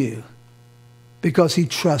stayed on you, because he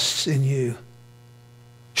trusts in you."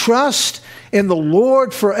 Trust in the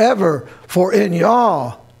Lord forever, for in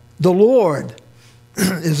Yah, the Lord,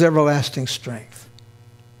 is everlasting strength.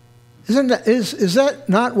 Is that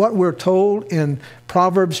not what we're told in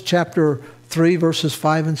Proverbs chapter 3, verses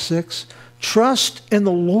 5 and 6? Trust in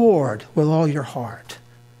the Lord with all your heart,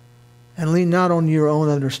 and lean not on your own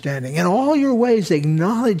understanding. In all your ways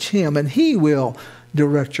acknowledge Him, and He will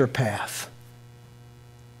direct your path.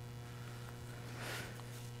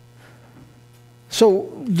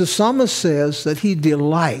 So the psalmist says that he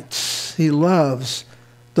delights, he loves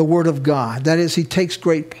the Word of God. That is, he takes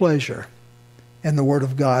great pleasure in the Word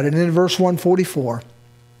of God. And in verse 144,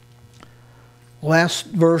 last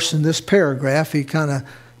verse in this paragraph, he kind of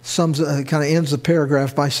ends the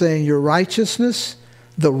paragraph by saying, your righteousness,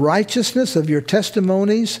 the righteousness of your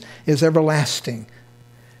testimonies is everlasting.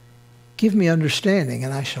 Give me understanding,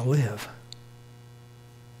 and I shall live.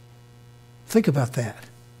 Think about that.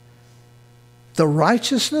 The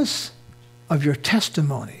righteousness of your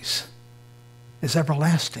testimonies is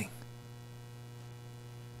everlasting.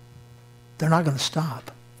 They're not going to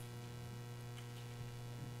stop.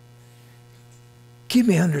 Give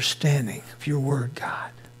me understanding of your word,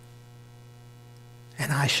 God,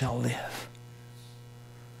 and I shall live.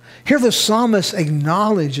 Here the psalmist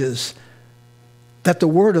acknowledges that the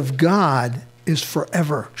word of God is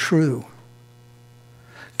forever true.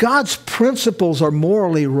 God's principles are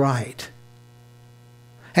morally right,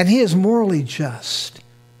 and He is morally just.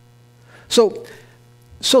 So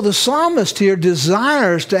the psalmist here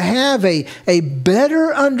desires to have a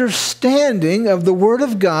better understanding of the Word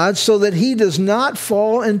of God so that he does not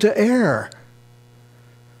fall into error.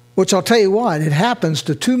 Which I'll tell you what, it happens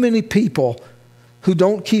to too many people who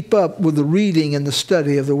don't keep up with the reading and the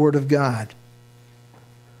study of the Word of God.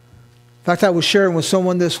 In fact, I was sharing with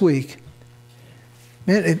someone this week,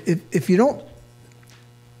 man, if you don't,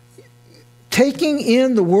 taking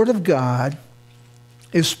in the Word of God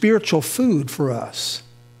is spiritual food for us.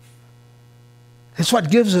 It's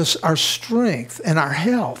what gives us our strength and our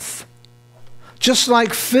health. Just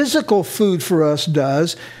like physical food for us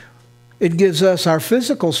does, it gives us our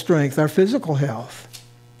physical strength, our physical health.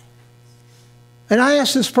 And I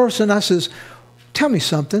asked this person, I says, tell me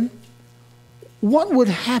something. What would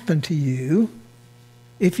happen to you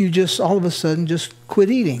if you just all of a sudden just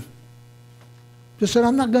quit eating? Just said,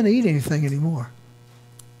 I'm not going to eat anything anymore.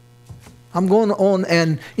 I'm going on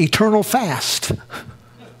an eternal fast.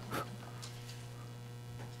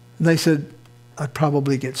 And they said, I'd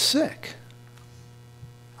probably get sick.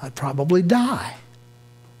 I'd probably die.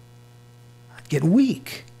 I'd get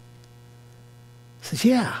weak. I said,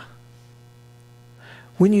 yeah.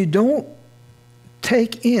 When you don't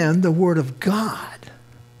take in the Word of God,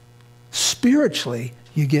 spiritually,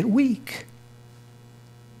 you get weak.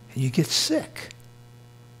 And you get sick.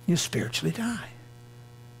 You spiritually die.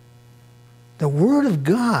 The Word of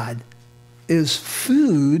God is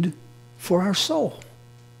food for our soul.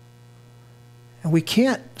 And we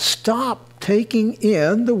can't stop taking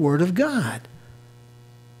in the Word of God.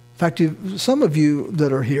 In fact, some of you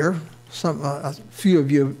that are here, a few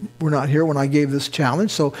of you were not here when I gave this challenge.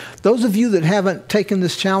 So those of you that haven't taken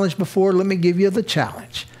this challenge before, let me give you the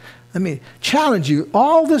challenge. Let me challenge you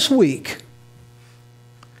all this week.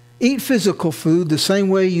 Eat physical food the same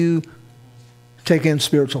way you take in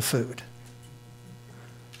spiritual food.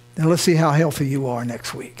 And let's see how healthy you are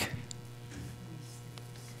next week.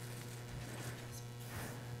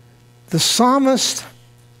 The psalmist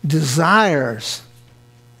desires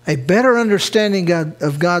a better understanding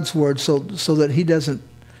of God's word so that he doesn't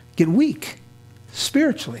get weak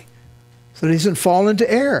spiritually, so that he doesn't fall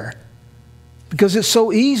into error. Because it's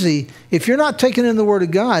so easy. If you're not taking in the Word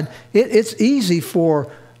of God, it's easy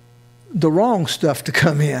for the wrong stuff to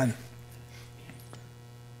come in.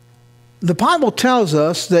 The Bible tells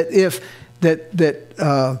us that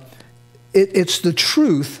it's the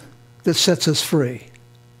truth that sets us free.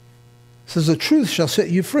 It says the truth shall set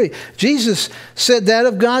you free. Jesus said that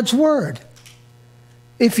of God's Word.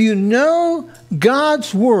 If you know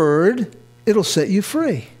God's Word, it'll set you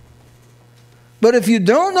free. But if you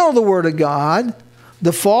don't know the Word of God,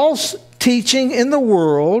 the false teaching in the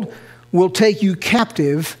world will take you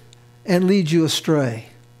captive and lead you astray.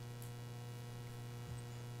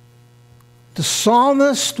 The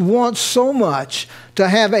psalmist wants so much to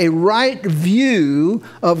have a right view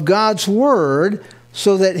of God's Word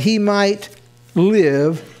so that he might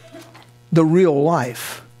live the real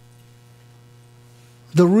life.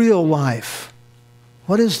 The real life.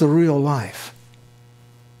 What is the real life?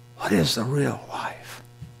 What is the real life?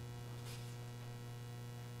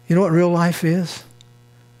 You know what real life is?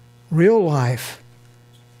 Real life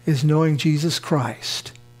is knowing Jesus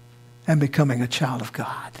Christ and becoming a child of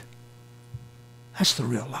God. That's the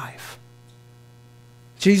real life.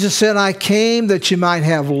 Jesus said, I came that you might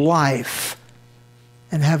have life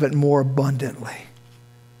and have it more abundantly.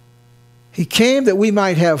 He came that we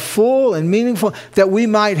might have full and meaningful, that we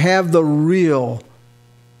might have the real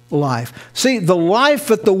life. See, the life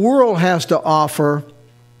that the world has to offer,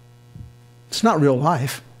 it's not real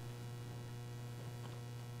life.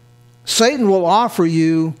 Satan will offer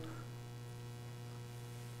you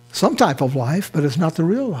some type of life, but it's not the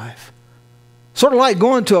real life. Sort of like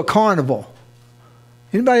going to a carnival.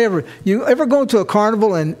 Anybody ever go to a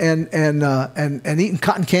carnival and eating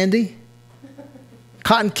cotton candy?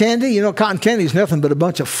 Cotton candy, you know, cotton candy is nothing but a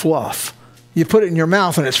bunch of fluff. You put it in your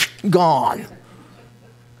mouth and it's gone.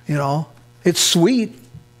 You know, it's sweet,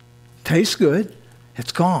 tastes good,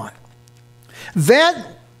 it's gone.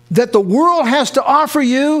 That the world has to offer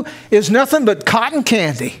you is nothing but cotton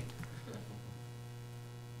candy.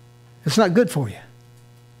 It's not good for you.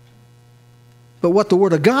 But what the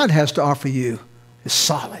Word of God has to offer you is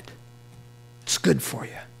solid. It's good for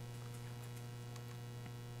you.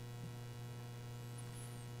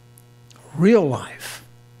 Real life.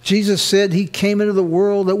 Jesus said He came into the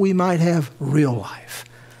world that we might have real life.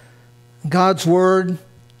 God's Word,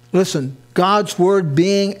 listen, God's Word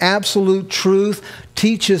being absolute truth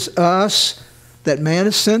teaches us that man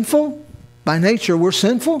is sinful. By nature, we're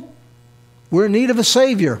sinful. We're in need of a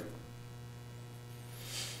Savior.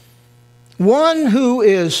 One who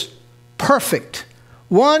is perfect.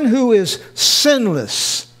 One who is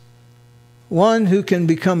sinless. One who can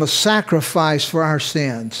become a sacrifice for our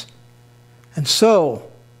sins. And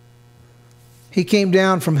so, He came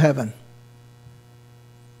down from heaven.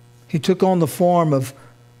 He took on the form of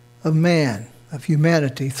man, of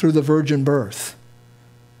humanity, through the virgin birth.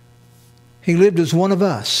 He lived as one of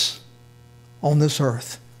us on this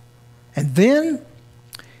earth. And then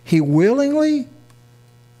He willingly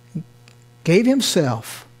gave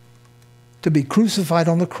Himself to be crucified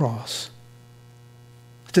on the cross,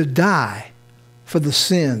 to die for the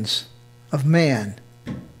sins of man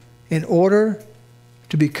in order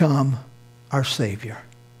to become our Savior.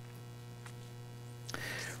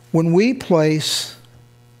 When we place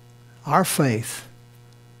our faith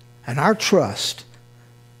and our trust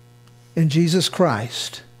in Jesus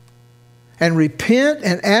Christ and repent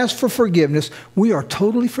and ask for forgiveness, we are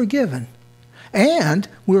totally forgiven and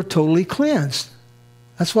we're totally cleansed.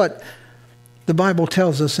 That's what the Bible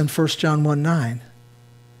tells us in 1 John 1:9.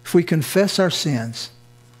 If we confess our sins,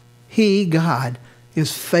 He, God,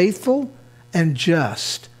 is faithful and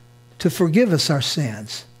just to forgive us our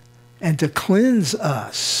sins and to cleanse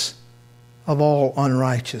us of all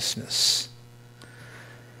unrighteousness.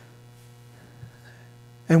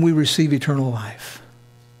 And we receive eternal life.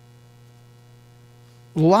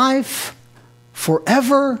 Life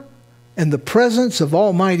forever in the presence of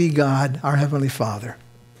Almighty God, our Heavenly Father.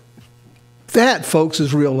 That, folks,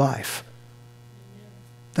 is real life.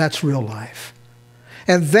 That's real life.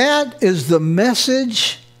 And that is the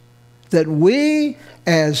message that we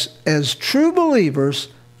as true believers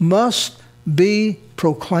must be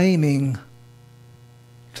proclaiming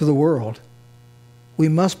to the world. We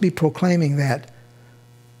must be proclaiming that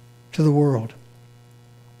to the world.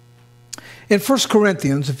 In 1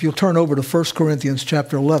 Corinthians, if you'll turn over to 1 Corinthians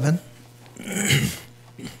chapter 11.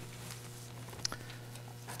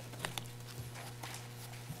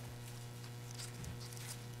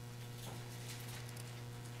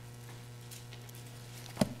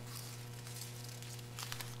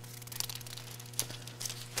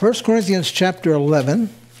 1 Corinthians chapter 11,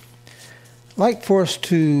 I'd like for us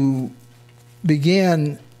to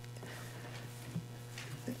begin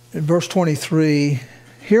in verse 23.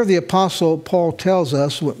 Here the Apostle Paul tells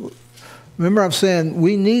us, remember I'm saying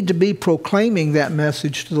we need to be proclaiming that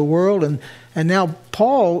message to the world, and now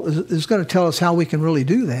Paul is going to tell us how we can really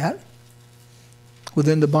do that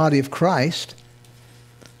within the body of Christ,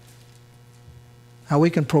 how we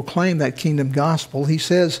can proclaim that kingdom gospel. He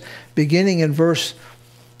says, beginning in verse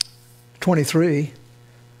 23,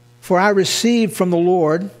 "For I received from the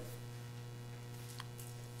Lord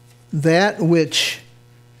that which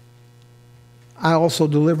I also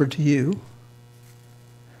delivered to you,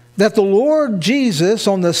 that the Lord Jesus,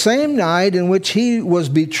 on the same night in which He was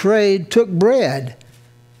betrayed, took bread.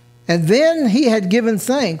 And then He had given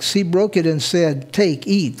thanks. He broke it and said, 'Take,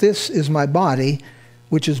 eat, this is my body,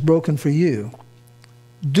 which is broken for you.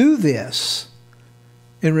 Do this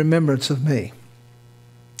in remembrance of me.'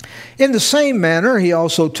 In the same manner, He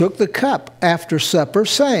also took the cup after supper,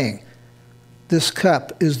 saying, 'This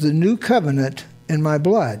cup is the new covenant in my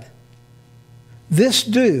blood. This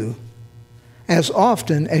do as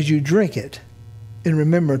often as you drink it in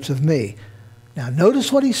remembrance of me.'" Now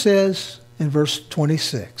notice what He says in verse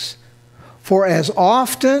 26. "For as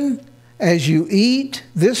often as you eat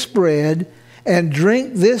this bread and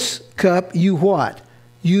drink this cup, you" what?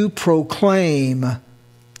 you proclaim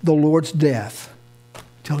the Lord's death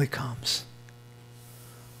till he comes.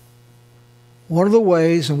 What are the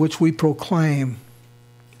ways in which we proclaim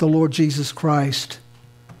the Lord Jesus Christ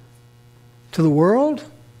to the world,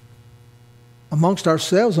 amongst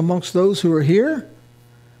ourselves, amongst those who are here?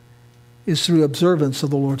 Is through observance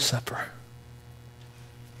of the Lord's Supper.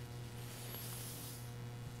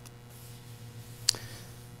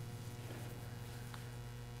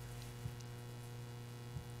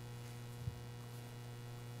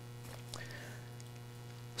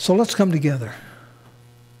 So let's come together.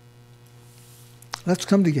 Let's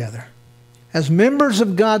come together as members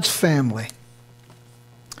of God's family.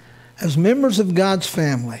 As members of God's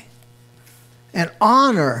family, and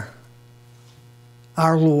honor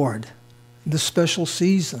our Lord in this special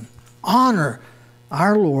season. Honor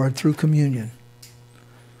our Lord through communion.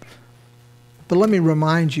 But let me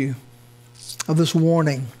remind you of this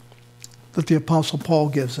warning that the Apostle Paul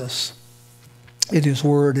gives us in his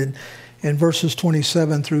word in verses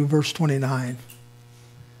 27 through verse 29.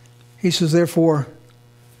 He says, therefore,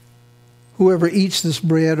 whoever eats this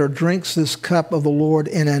bread or drinks this cup of the Lord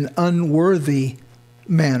in an unworthy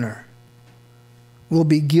manner will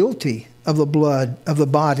be guilty of the blood of the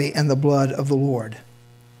body and the blood of the Lord.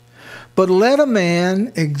 But let a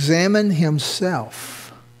man examine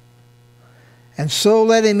himself, and so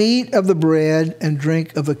let him eat of the bread and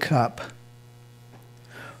drink of the cup.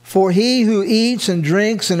 For he who eats and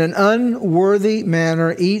drinks in an unworthy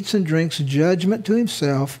manner eats and drinks judgment to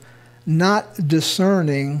himself, not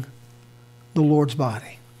discerning the Lord's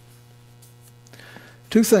body.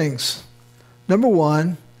 Two things. Number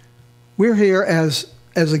one, we're here as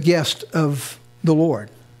a guest of the Lord.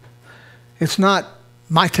 It's not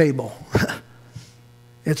my table.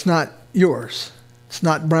 It's not yours. It's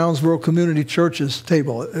not Brownsboro Community Church's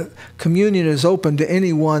table. Communion is open to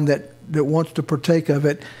anyone that wants to partake of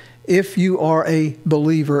it if you are a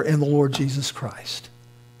believer in the Lord Jesus Christ.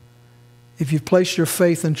 If you've placed your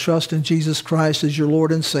faith and trust in Jesus Christ as your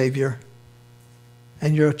Lord and Savior,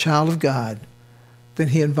 and you're a child of God, then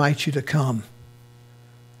he invites you to come.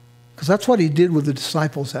 Because that's what he did with the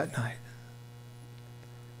disciples that night.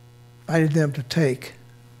 Invited them to take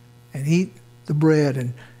and eat the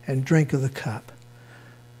bread and drink of the cup.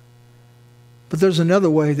 But there's another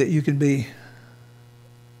way that you can be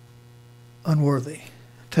unworthy.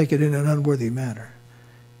 Take it in an unworthy manner.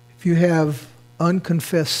 If you have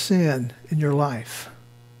unconfessed sin in your life,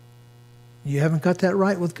 you haven't got that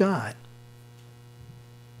right with God,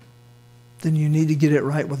 then you need to get it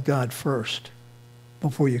right with God first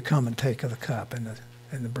before you come and take of the cup and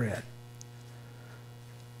the bread.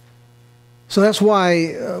 So that's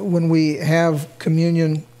why when we have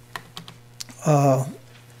communion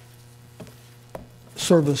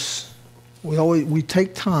service, we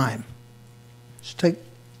take time. Just take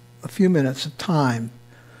a few minutes of time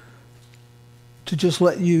to just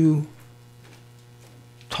let you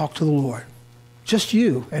talk to the Lord. Just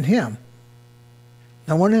you and him.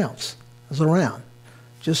 No one else is around.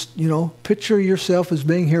 Just, picture yourself as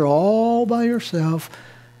being here all by yourself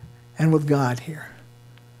and with God here.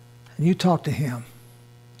 And you talk to him.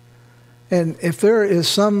 And if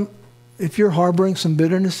you're harboring some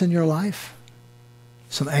bitterness in your life,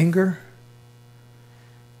 some anger,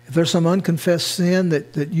 if there's some unconfessed sin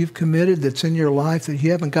that you've committed that's in your life that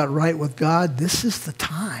you haven't got right with God, this is the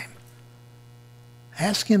time.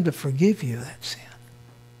 Ask him to forgive you that sin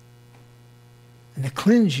and to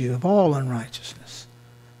cleanse you of all unrighteousness.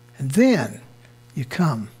 And then you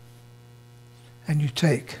come and you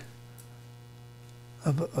take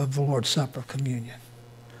of the Lord's Supper, communion.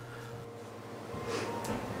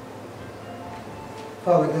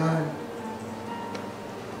 Father God,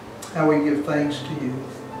 how we give thanks to you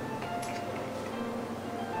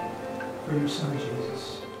for your Son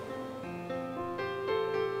Jesus.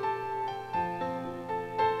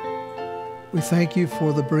 We thank you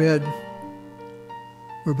for the bread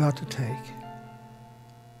we're about to take,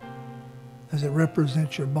 as it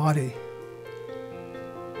represents your body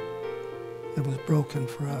that was broken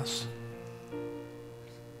for us.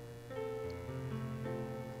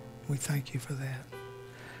 We thank you for that.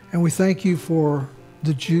 And we thank you for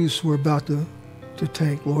the juice we're about to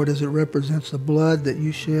take, Lord, as it represents the blood that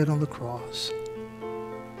you shed on the cross.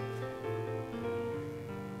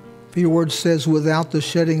 For your word says, without the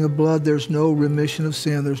shedding of blood, there's no remission of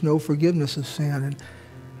sin. There's no forgiveness of sin.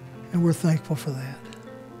 And we're thankful for that.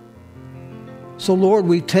 So, Lord,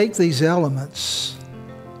 we take these elements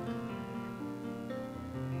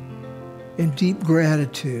in deep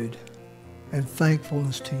gratitude and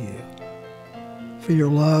thankfulness to you for your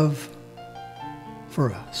love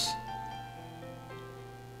for us.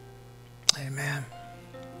 Amen.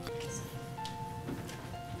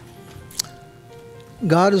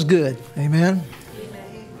 God is good. Amen?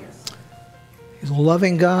 He's a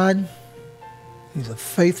loving God. He's a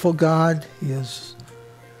faithful God. He is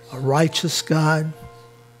a righteous God.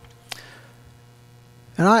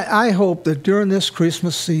 And I hope that during this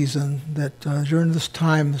Christmas season, that during this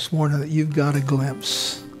time this morning, that you've got a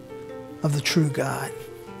glimpse of the true God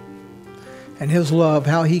and his love,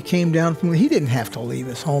 how he came down from, he didn't have to leave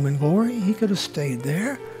his home in glory. He could have stayed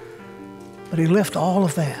there. But he left all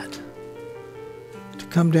of that to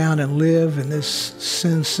come down and live in this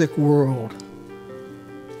sin-sick world,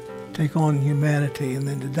 take on humanity, and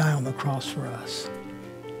then to die on the cross for us.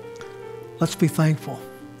 Let's be thankful.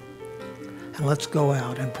 And let's go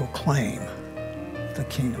out and proclaim the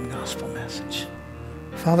kingdom gospel message.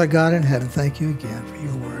 Father God in heaven, thank you again for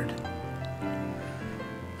your word.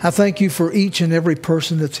 I thank you for each and every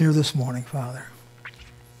person that's here this morning, Father.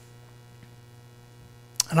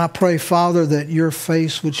 And I pray, Father, that your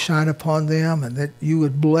face would shine upon them and that you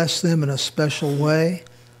would bless them in a special way.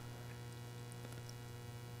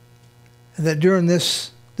 And that during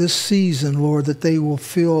this season, Lord, that they will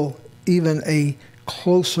feel even a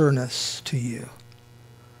closeness to you.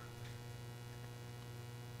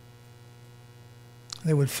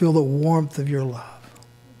 They would feel the warmth of your love.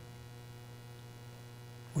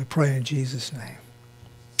 We pray in Jesus' name.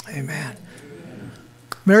 Amen.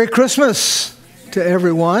 Merry Christmas to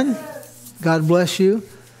everyone. God bless you.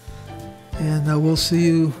 And we'll see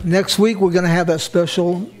you next week. We're going to have that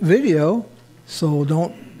special video, so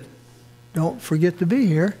don't forget to be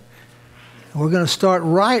here. And we're going to start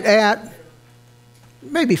right at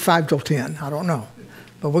maybe 5 till 10. I don't know.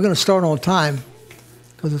 But we're going to start on time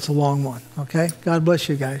because it's a long one. Okay? God bless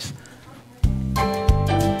you guys.